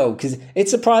 let us know, because it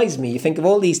surprised me. You think of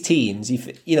all these teams,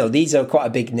 these are quite a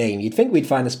big name. You'd think we'd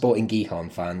find a Sporting Gijon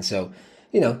fan. So,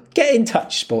 get in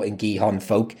touch, Sporting Gijon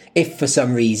folk, if for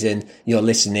some reason you're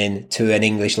listening to an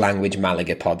English language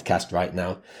Malaga podcast right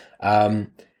now.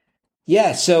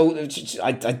 So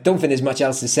I don't think there's much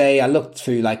else to say. I looked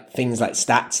through things like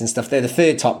stats and stuff. They're the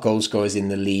third top goal scorers in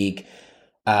the league.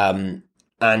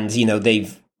 And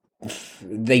they've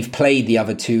played the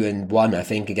other 2 and 1, I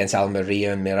think, against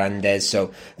Almeria and Mirandes.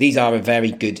 So these are a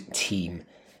very good team.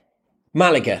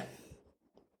 Malaga.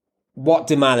 What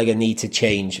do Malaga need to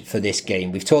change for this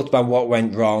game? We've talked about what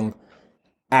went wrong.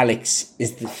 Alex,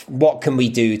 what can we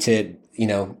do to,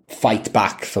 fight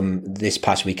back from this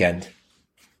past weekend?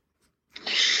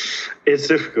 It's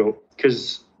difficult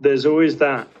because there's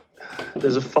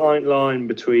a fine line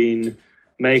between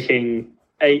making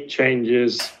 8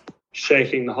 changes,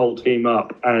 shaking the whole team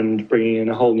up and bringing in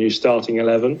a whole new starting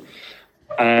 11,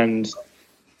 and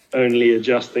only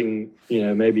adjusting,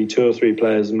 maybe 2 or 3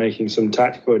 players and making some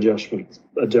tactical adjustments.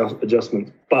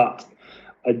 But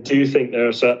I do think there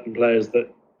are certain players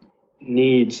that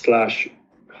need /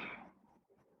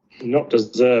 not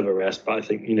deserve a rest, but I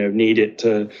think, need it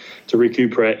to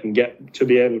recuperate and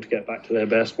be able to get back to their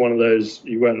best. One of those,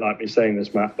 you won't like me saying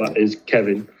this, Matt, but is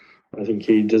Kevin. I think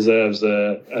he deserves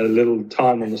a little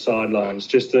time on the sidelines,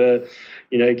 just to,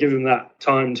 give him that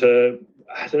time to,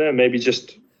 I don't know, maybe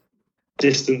just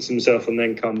distance himself and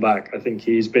then come back. I think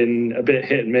he's been a bit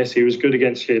hit and miss. He was good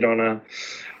against Girona,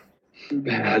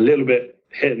 a little bit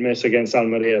hit and miss against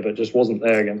Almeria, but just wasn't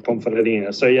there against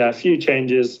Ponferradina. So yeah, a few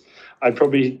changes.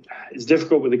 It's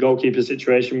difficult with the goalkeeper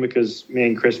situation because me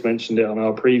and Chris mentioned it on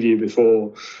our preview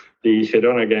before the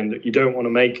Girona game that you don't want to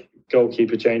make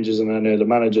goalkeeper changes, and I know the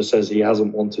manager says he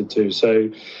hasn't wanted to. So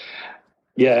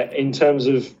yeah, in terms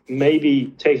of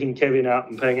maybe taking Kevin out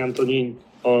and playing Antonin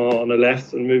on the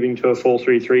left and moving to a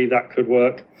 4-3-3, that could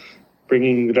work.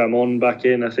 Bringing Ramon back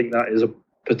in, I think that is a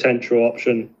potential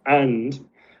option. And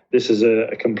this is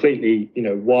a completely,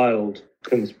 wild,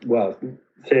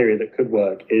 theory that could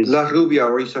work. Is La Rubia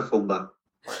or Isa Fonda?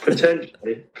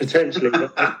 Potentially.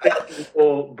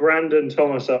 Or Brandon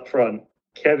Thomas up front,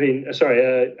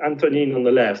 Antonin on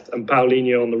the left and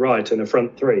Paulinho on the right in a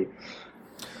front 3.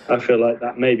 I feel like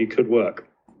that maybe could work.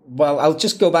 Well, I'll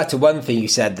just go back to one thing you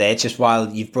said there, just while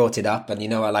you've brought it up. And,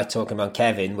 I like talking about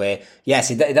Kevin, where, yes,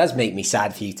 it does make me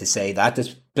sad for you to say that.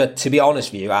 But to be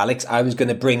honest with you, Alex, I was going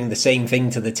to bring the same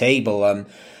thing to the table.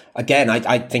 Again,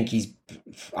 I think he's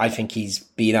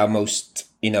been our most,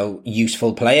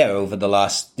 useful player over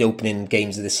the opening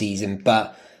games of the season.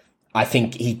 But I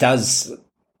think he does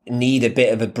need a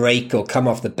bit of a break or come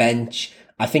off the bench.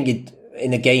 I think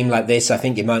in a game like this, I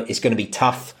think it's going to be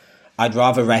tough. I'd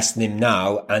rather rest him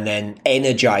now and then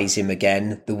energise him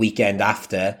again the weekend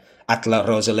after at La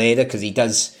Rosaleda, because he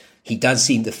does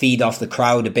seem to feed off the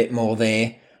crowd a bit more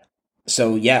there.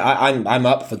 So yeah, I'm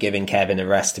up for giving Kevin a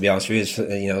rest, to be honest with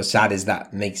you. As sad as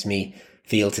that makes me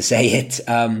feel to say it.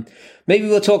 Maybe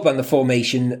we'll talk about the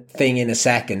formation thing in a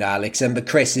second, Alex. But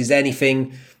Chris, is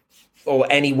anything or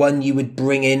anyone you would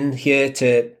bring in here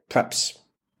to perhaps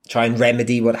try and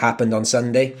remedy what happened on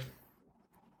Sunday?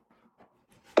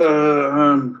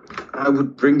 I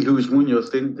would bring Luis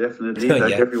Munoz in, definitely,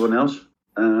 like everyone else.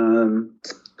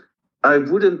 I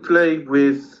wouldn't play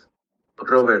with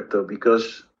Roberto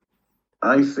because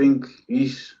I think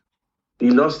he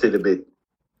lost it a bit,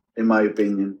 in my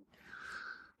opinion.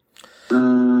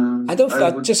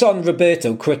 Just on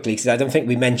Roberto quickly, because I don't think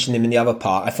we mentioned him in the other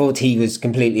part. I thought he was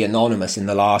completely anonymous in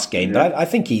the last game, but I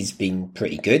think he's been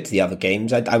pretty good the other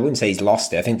games. I wouldn't say he's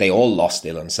lost it. I think they all lost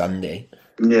it on Sunday.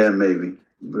 Yeah, maybe.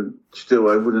 But still,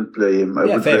 I wouldn't play him.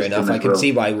 Fair enough. I can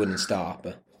see why he wouldn't start.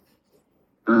 But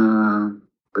I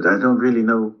don't really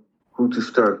know who to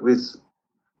start with.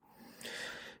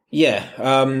 Yeah,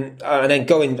 and then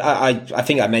I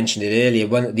think I mentioned it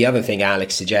earlier. The other thing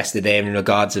Alex suggested there in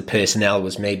regards to personnel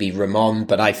was maybe Ramon,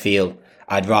 but I feel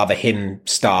I'd rather him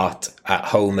start at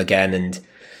home again, and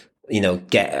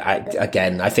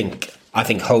I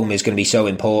think home is going to be so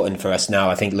important for us now.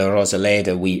 I think La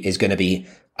Rosaleda is going to be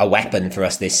a weapon for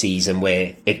us this season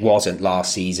where it wasn't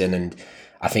last season, and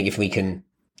I think if we can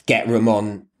get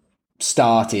Ramon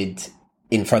started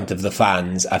in front of the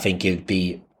fans, I think it would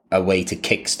be a way to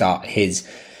kickstart his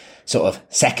sort of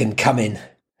second coming.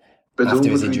 But who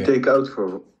would we take out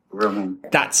for Ramon?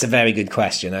 That's a very good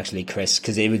question, actually, Chris,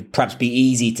 because it would perhaps be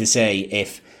easy to say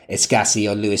if Escassi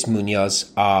or Luis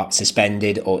Munoz are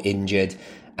suspended or injured.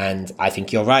 And I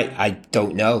think you're right. I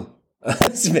don't know.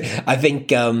 I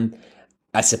think,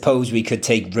 I suppose we could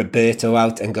take Roberto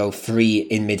out and go 3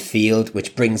 in midfield,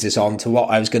 which brings us on to what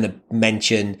I was going to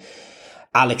mention.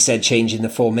 Alex said changing the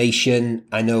formation.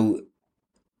 I know.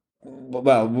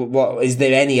 Well, what is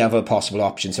there any other possible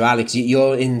option? So, Alex,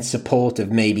 you're in support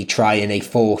of maybe trying a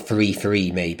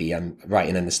 4-3-3, maybe. I'm right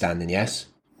in understanding, yes?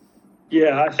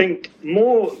 Yeah, I think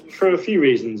more for a few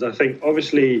reasons. I think,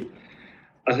 obviously,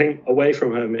 away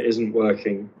from home it isn't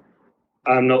working.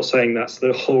 I'm not saying that's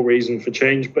the whole reason for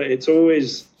change, but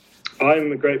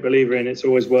I'm a great believer in it's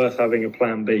always worth having a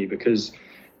plan B, because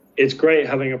it's great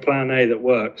having a plan A that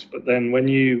works. But then when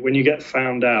you get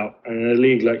found out, and in a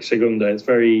league like Segunda, it's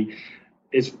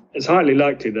highly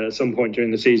likely that at some point during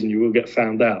the season you will get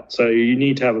found out. So you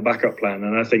need to have a backup plan.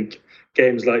 And I think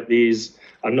games like these,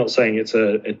 I'm not saying it's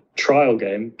a trial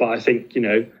game, but I think,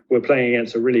 we're playing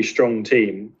against a really strong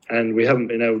team and we haven't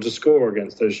been able to score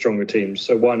against those stronger teams.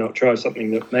 So why not try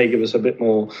something that may give us a bit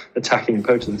more attacking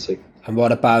potency? And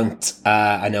what about,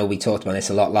 I know we talked about this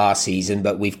a lot last season,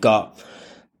 but we've got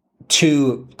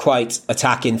 2 quite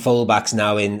attacking fullbacks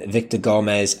now in Victor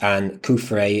Gomez and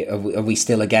Kufre. Are we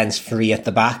still against 3 at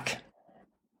the back?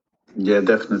 Yeah,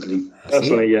 definitely.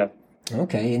 Definitely, yeah.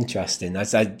 Okay, interesting.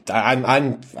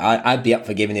 I'd be up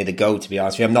for giving it a go, to be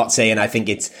honest with you. I'm not saying I think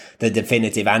it's the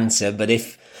definitive answer, but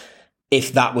if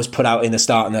that was put out in the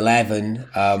starting 11,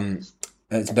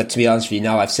 but to be honest with you,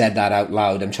 now I've said that out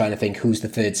loud, I'm trying to think who's the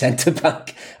third centre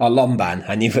back. Or Lomban.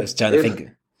 I knew I was trying to think.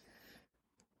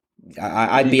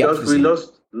 I'd be up for because we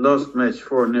lost match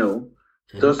 4-0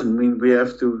 doesn't mean we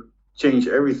have to change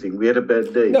everything. We had a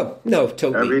bad day. No,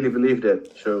 totally. I really believe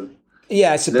that. So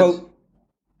yeah, I suppose.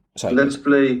 Let's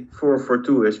play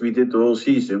 4-4-2 as we did the whole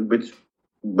season, which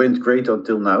went great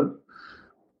until now.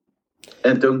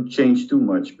 And don't change too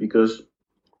much, because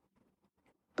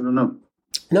I don't know.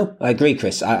 No, I agree,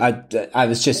 Chris. I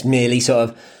was just merely sort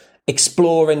of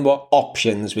exploring what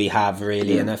options we have,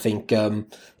 really. Yeah. And I think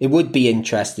it would be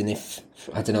interesting if,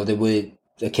 I don't know, there were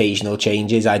occasional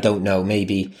changes. I don't know.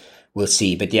 Maybe we'll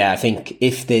see. But yeah, I think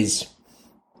if there's...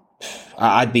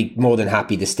 I'd be more than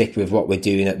happy to stick with what we're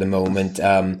doing at the moment.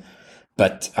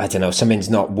 But I don't know,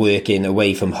 something's not working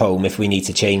away from home. If we need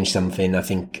to change something, I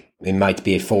think it might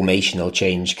be a formational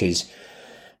change, because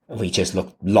we just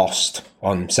looked lost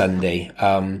on Sunday.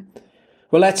 Well,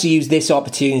 let's use this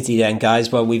opportunity then,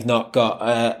 guys. Well, we've not got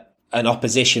an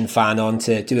opposition fan on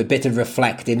to do a bit of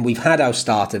reflecting. We've had our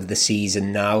start of the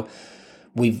season now.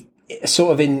 We've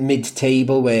sort of in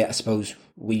mid-table, where I suppose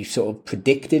we sort of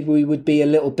predicted we would be a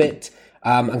little bit.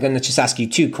 I'm going to just ask you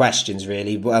 2 questions,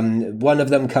 really. One of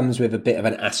them comes with a bit of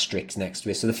an asterisk next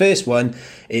to it. So the first one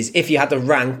is, if you had to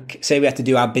rank, say we had to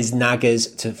do our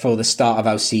biznagas for the start of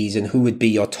our season, who would be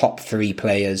your top 3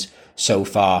 players so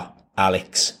far,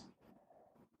 Alex?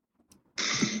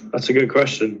 That's a good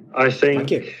question. I think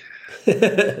Thank you.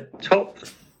 top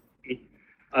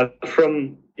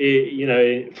from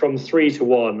 3 to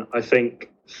 1. I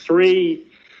think 3.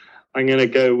 I'm going to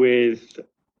go with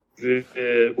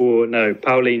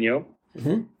Paulinho.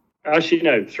 Mm-hmm. Actually,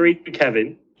 no, 3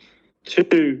 Kevin,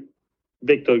 2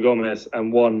 Victor Gomez,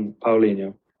 and 1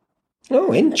 Paulinho.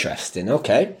 Oh, interesting.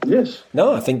 Okay. Yes.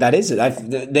 No, I think that is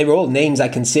it. They were all names I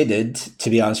considered, to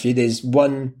be honest with you. There's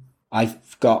one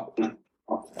I've got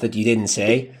that you didn't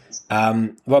say.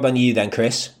 What about you then,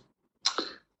 Chris?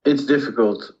 It's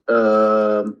difficult.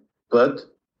 But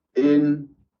in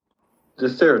the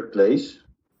 3rd place,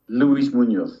 Luis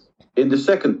Munoz. In the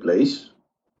 2nd place,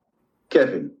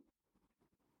 Kevin.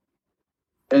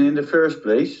 And in the 1st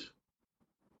place,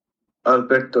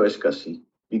 Alberto Escassi,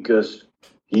 because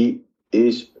he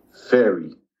is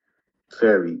very,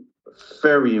 very,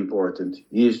 very important.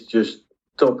 He is just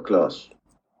top class.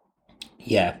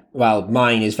 Yeah, well,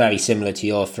 mine is very similar to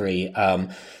your 3. To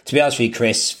be honest with you,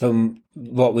 Chris, from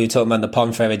what we were talking about in the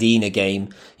Ponferradina game,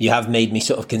 you have made me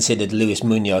sort of considered Luis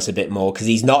Munoz a bit more, because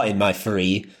he's not in my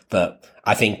 3, but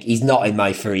I think he's not in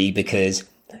my 3 because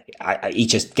he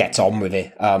just gets on with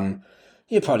it.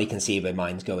 You probably can see where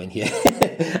mine's going here.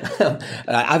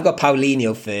 I've got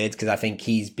Paulinho 3rd because I think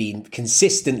he's been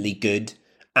consistently good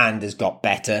and has got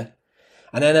better.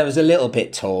 And then I was a little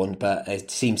bit torn, but it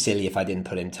seemed silly if I didn't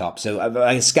put him top. So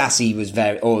Scassi was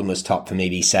almost top for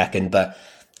maybe 2nd, but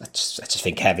I just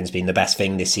think Kevin's been the best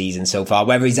thing this season so far.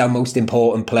 Whether he's our most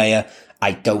important player,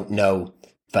 I don't know.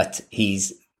 but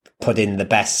he's put in the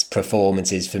best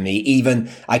performances for me. Even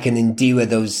I can endure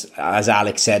those, as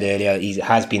Alex said earlier, he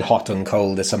has been hot and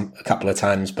cold a couple of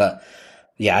times, but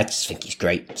yeah, I just think he's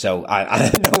great. So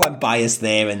I know I'm biased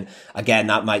there, and again,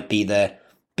 that might be the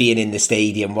being in the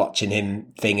stadium watching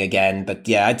him thing again. But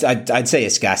yeah, I'd say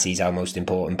Escassi's our most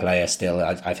important player still.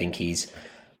 I think he's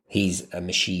a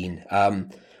machine.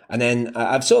 And then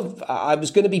I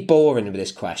was going to be boring with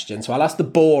this question, so I'll ask the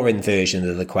boring version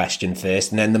of the question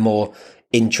first, and then the more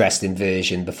interesting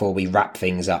version before we wrap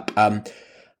things up.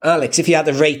 Alex, if you had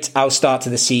to rate our start to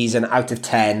the season out of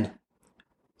 10,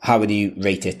 how would you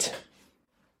rate it?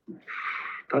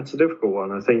 That's a difficult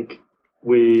one. I think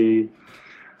we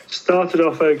started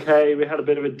off okay. We had a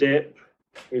bit of a dip.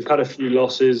 We've had a few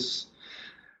losses.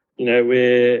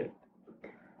 We're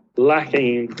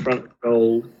lacking in front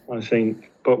goal, I think.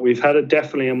 But we've had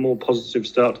definitely a more positive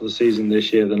start to the season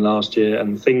this year than last year,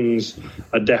 and things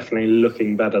are definitely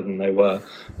looking better than they were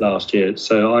last year.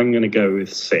 So I'm going to go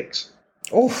with 6.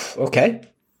 Oh, okay.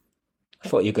 I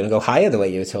thought you were going to go higher the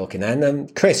way you were talking then.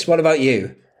 Chris, what about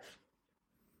you?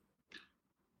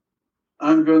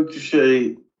 I'm going to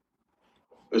say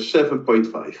a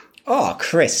 7.5. Oh,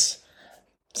 Chris.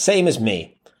 Same as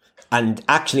me. And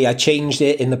actually, I changed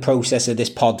it in the process of this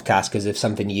podcast because of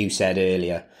something you said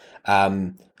earlier.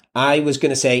 I was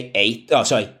going to say 8. Oh,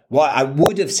 sorry. What I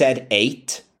would have said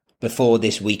 8 before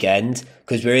this weekend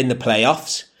because we're in the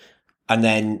playoffs. And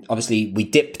then obviously we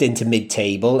dipped into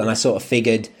mid-table and I sort of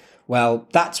figured, well,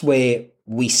 that's where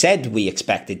we said we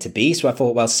expected to be. So I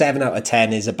thought, well, 7 out of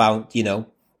 10 is about,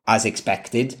 as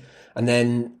expected. And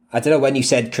then I don't know when you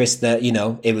said, Chris, that,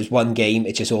 it was one game.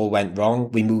 It just all went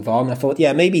wrong. We move on. I thought,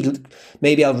 yeah, maybe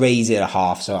I'll raise it a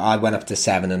half. So I went up to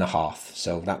 7.5.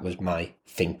 So that was my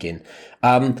thinking.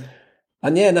 And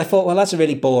I thought, well, that's a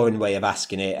really boring way of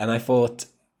asking it. And I thought,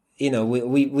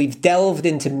 we've delved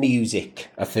into music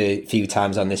a few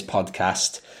times on this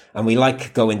podcast, and we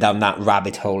like going down that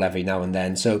rabbit hole every now and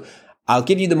then. So I'll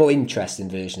give you the more interesting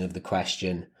version of the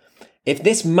question. If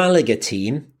this Malaga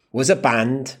team was a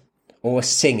band or a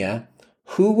singer,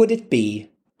 who would it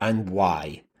be and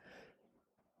why?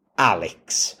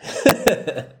 Alex.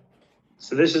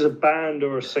 So this is a band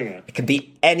or a singer? It can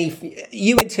be any...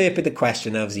 You interpret the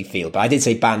question as you feel, but I did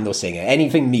say band or singer.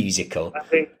 Anything musical. I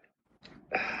think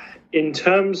in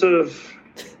terms of...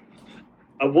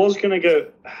 I was going to go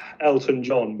Elton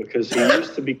John because he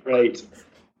used to be great.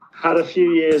 Had a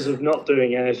few years of not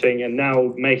doing anything and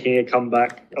now making a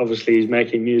comeback. Obviously, he's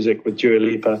making music with Dua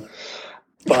Lipa.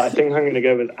 But I think I'm going to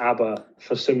go with ABBA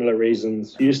for similar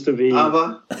reasons. Used to be...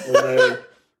 ABBA?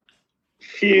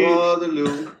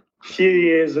 Few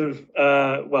years of,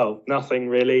 nothing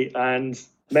really, and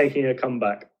making a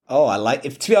comeback. Oh,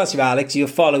 to be honest with you, Alex, you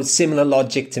followed similar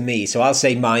logic to me, so I'll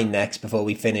say mine next before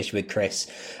we finish with Chris.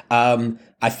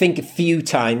 I think a few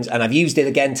times, and I've used it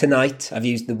again tonight, I've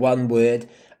used the one word,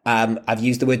 I've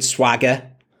used the word swagger.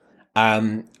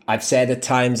 I've said at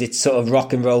times it's sort of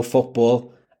rock and roll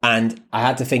football, and I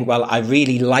had to think, well, I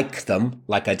really like them,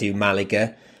 like I do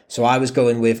Malaga, so I was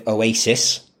going with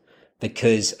Oasis,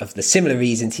 because of the similar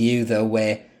reason to you, though,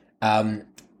 where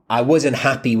I wasn't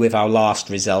happy with our last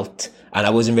result, and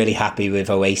I wasn't really happy with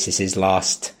Oasis's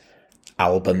last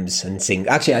albums and sing.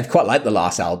 Actually, I quite like the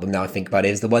last album now I think about it.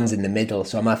 It was the ones in the middle,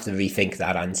 so I'm going to have to rethink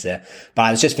that answer. But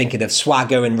I was just thinking of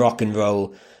swagger and rock and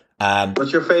roll.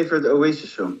 What's your favourite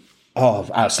Oasis song? Oh,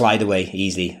 I'll Slide Away,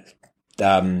 easily.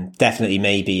 Definitely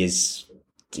Maybe is...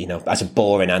 that's a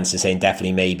boring answer saying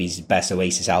Definitely Maybe's the best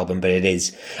Oasis album, but it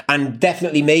is. And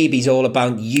Definitely Maybe's all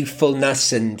about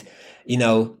youthfulness and,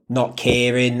 not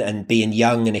caring and being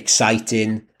young and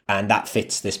exciting. And that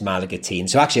fits this Malaga team.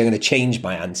 So actually, I'm going to change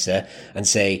my answer and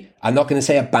say, I'm not going to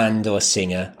say a band or a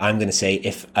singer. I'm going to say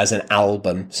if as an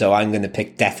album. So I'm going to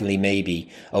pick Definitely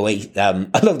Maybe. I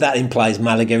love that implies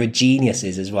Malaga are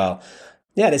geniuses as well.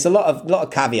 Yeah, there's a lot of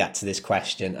caveat to this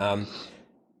question.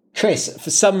 Chris, for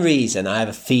some reason, I have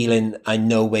a feeling I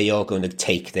know where you're going to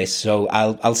take this, so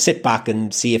I'll sit back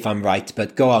and see if I'm right.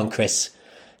 But go on, Chris.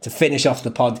 To finish off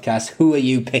the podcast, who are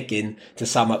you picking to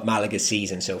sum up Malaga's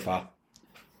season so far?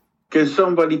 Can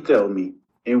somebody tell me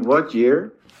in what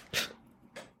year?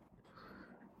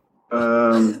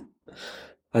 I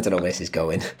don't know where this is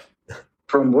going.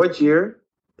 From what year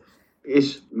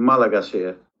is Malaga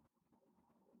here?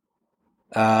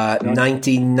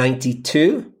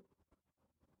 1992?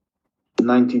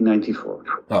 1994.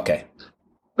 Okay.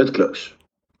 But close.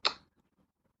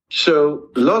 So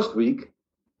last week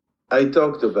I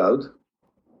talked about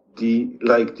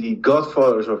the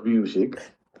godfathers of music.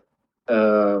 They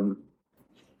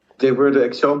were the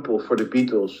example for the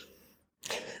Beatles.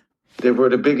 They were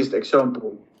the biggest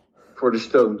example for the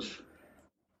Stones.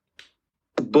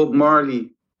 Bob Marley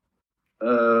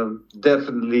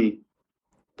definitely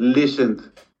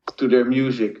listened to their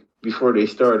music before he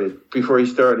started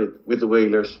with the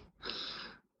Wailers.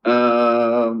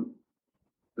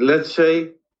 Let's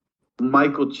say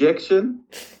Michael Jackson.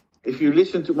 If you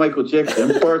listen to Michael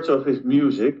Jackson, parts of his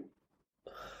music,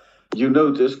 you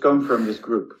notice, come from this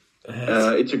group.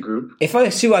 It's a group. If I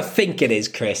see who I think it is,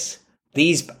 Chris,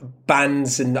 these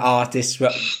bands and artists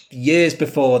were years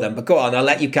before them. But go on, I'll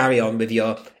let you carry on with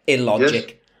your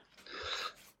illogic.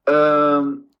 Yes.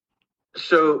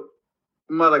 So,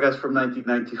 Malaga's from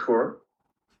 1994.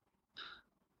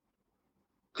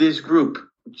 This group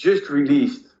just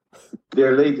released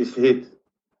their latest hit,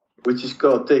 which is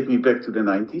called Take Me Back to the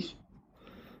 90s,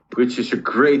 which is a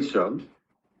great song.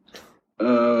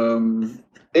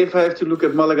 If I have to look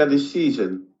at Malaga this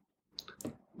season,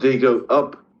 they go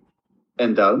up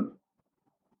and down,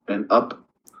 and up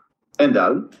and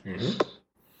down.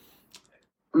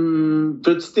 Mm-hmm.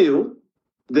 But still,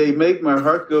 they make my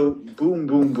heart go boom,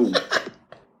 boom, boom.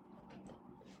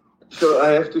 So I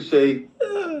have to say,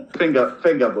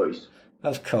 Venga Boys.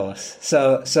 Of course.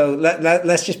 So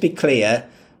let's just be clear.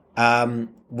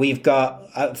 We've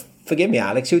got, forgive me,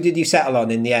 Alex, who did you settle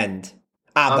on in the end?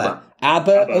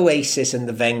 ABBA, Oasis and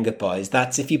the Venga Boys.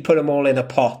 That's, if you put them all in a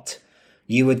pot,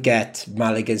 you would get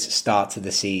Malaga's start to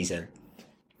the season.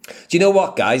 Do you know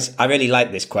what, guys? I really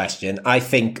like this question. I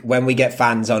think when we get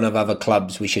fans on of other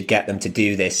clubs, we should get them to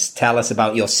do this. Tell us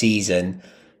about your season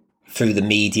through the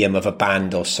medium of a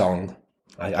band or song.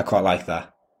 I quite like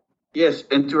that. Yes,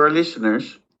 and to our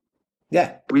listeners,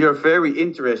 we are very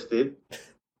interested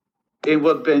in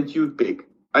what band you pick.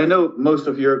 I know most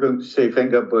of you are going to say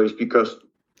Venga Boys because...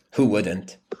 Who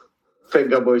wouldn't?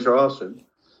 Venga Boys are awesome.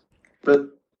 But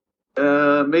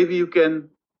maybe you can...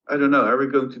 I don't know. How are we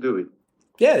going to do it?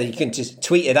 Yeah, you can just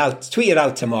tweet it out. Tweet it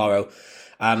out tomorrow.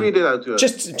 Tweet it out to us.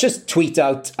 Just tweet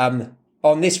out,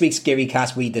 on this week's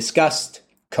GearyCast, we discussed,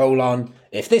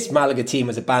 if this Malaga team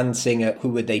was a band singer, who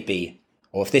would they be?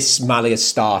 Or if this Malaga's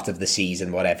start of the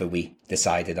season, whatever we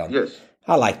decided on. Yes.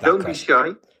 I like that. Don't be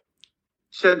shy.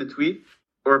 Send a tweet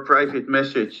or a private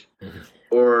message,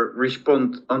 or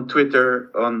respond on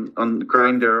Twitter, on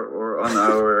Grindr, or on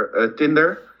our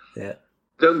Tinder. Yeah.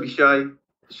 Don't be shy.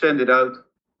 Send it out,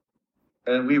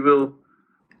 and we will.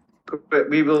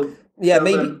 Yeah,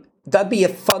 maybe that'd be a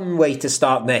fun way to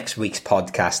start next week's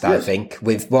podcast. I think,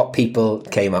 with what people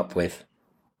came up with.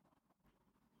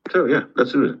 So yeah,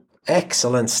 let's do it.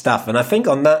 Excellent stuff. And I think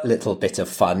on that little bit of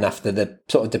fun, after the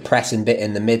sort of depressing bit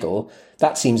in the middle,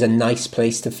 that seems a nice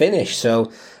place to finish.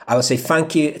 So I will say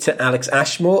thank you to Alex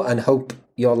Ashmore and hope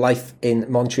your life in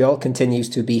Montreal continues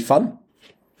to be fun.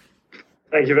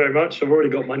 Thank you very much. I've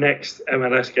already got my next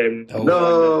MLS game. Oh,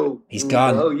 no! He's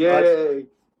gone. Oh, yay!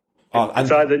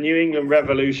 It's either New England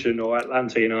Revolution or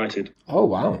Atlanta United. Oh,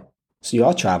 wow. So you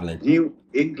are travelling. New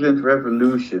England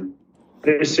Revolution.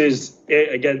 This is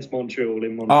it against Montreal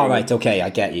in Montreal. Oh, right, okay,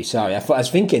 I get you. Sorry, I was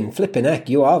thinking, flipping heck,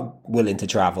 you are willing to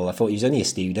travel. I thought you was only a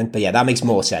student, but yeah, that makes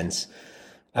more sense.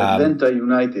 Atlanta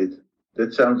United.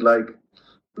 That sounds like,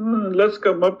 let's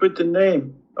come up with the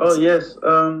name. Oh, yes.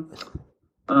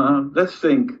 Let's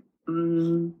think.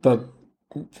 But,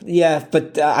 yeah,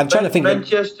 but I'm trying to think.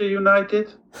 Manchester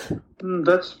United?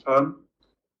 That's fun.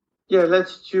 Yeah,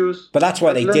 let's choose. But that's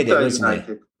why they did it, wasn't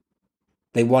United. it?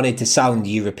 They wanted to sound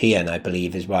European, I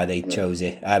believe, is why they chose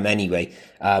it. Anyway,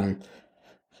 well,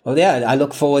 yeah, I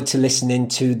look forward to listening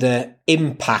to the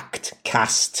Impact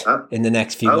cast in the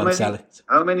next few months, Alex.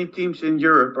 How many teams in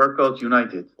Europe are called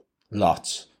United?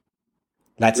 Lots.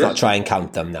 Let's not try and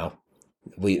count them now.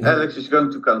 Alex is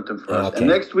going to count them for us. And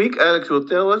next week, Alex will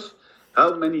tell us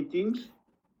how many teams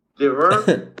there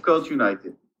are called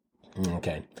United.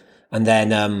 Okay. And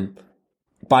then...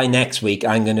 by next week,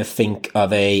 I'm going to think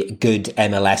of a good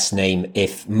MLS name.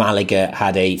 If Malaga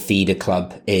had a feeder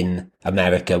club in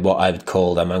America, what I would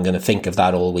call them. I'm going to think of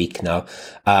that all week now.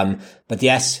 But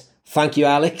yes, thank you,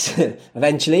 Alex,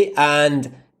 eventually.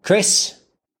 And Chris,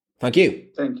 thank you.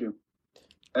 Thank you.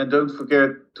 And don't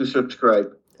forget to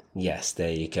subscribe. Yes,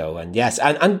 there you go. And yes,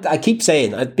 and I keep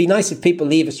saying, it'd be nice if people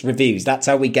leave us reviews. That's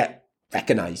how we get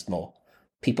recognised more.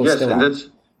 People still are. That's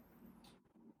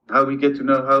how we get to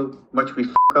know how much we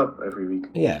up every week.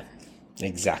 Yeah,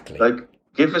 exactly. Like,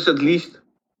 give us at least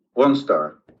 1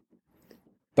 star.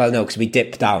 Well, no, because we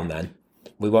dip down then.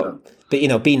 We won't.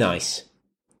 But, be nice.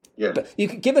 Yeah. But you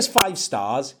could give us 5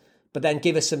 stars, but then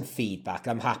give us some feedback.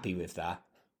 I'm happy with that.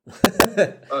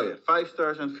 Oh, yeah. 5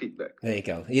 stars and feedback. There you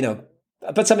go.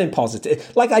 But something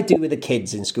positive. Like I do with the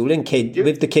kids in school.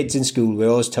 With the kids in school, we're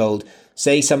always told,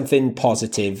 say something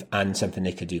positive and something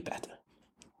they could do better.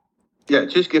 Yeah,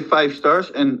 just give 5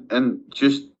 stars and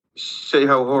just say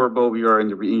how horrible we are in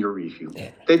your review.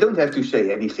 Yeah. They don't have to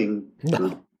say anything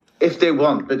good if they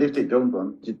want, but if they don't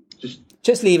want,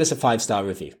 just leave us a 5-star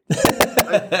review.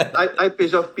 I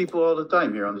piss off people all the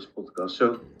time here on this podcast,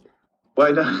 so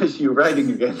why not is you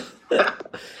writing again?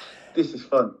 This is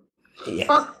fun. Yeah.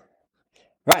 Fuck.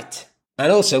 Right.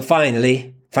 And also,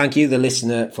 finally, thank you, the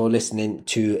listener, for listening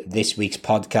to this week's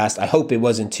podcast. I hope it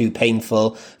wasn't too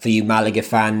painful for you Malaga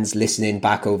fans listening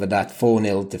back over that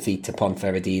 4-0 defeat to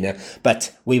Ponferradina.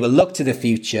 But we will look to the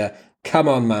future. Come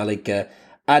on, Malaga.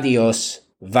 Adios.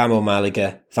 Vamos,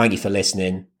 Malaga. Thank you for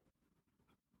listening.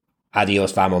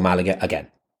 Adios, Vamos, Malaga again.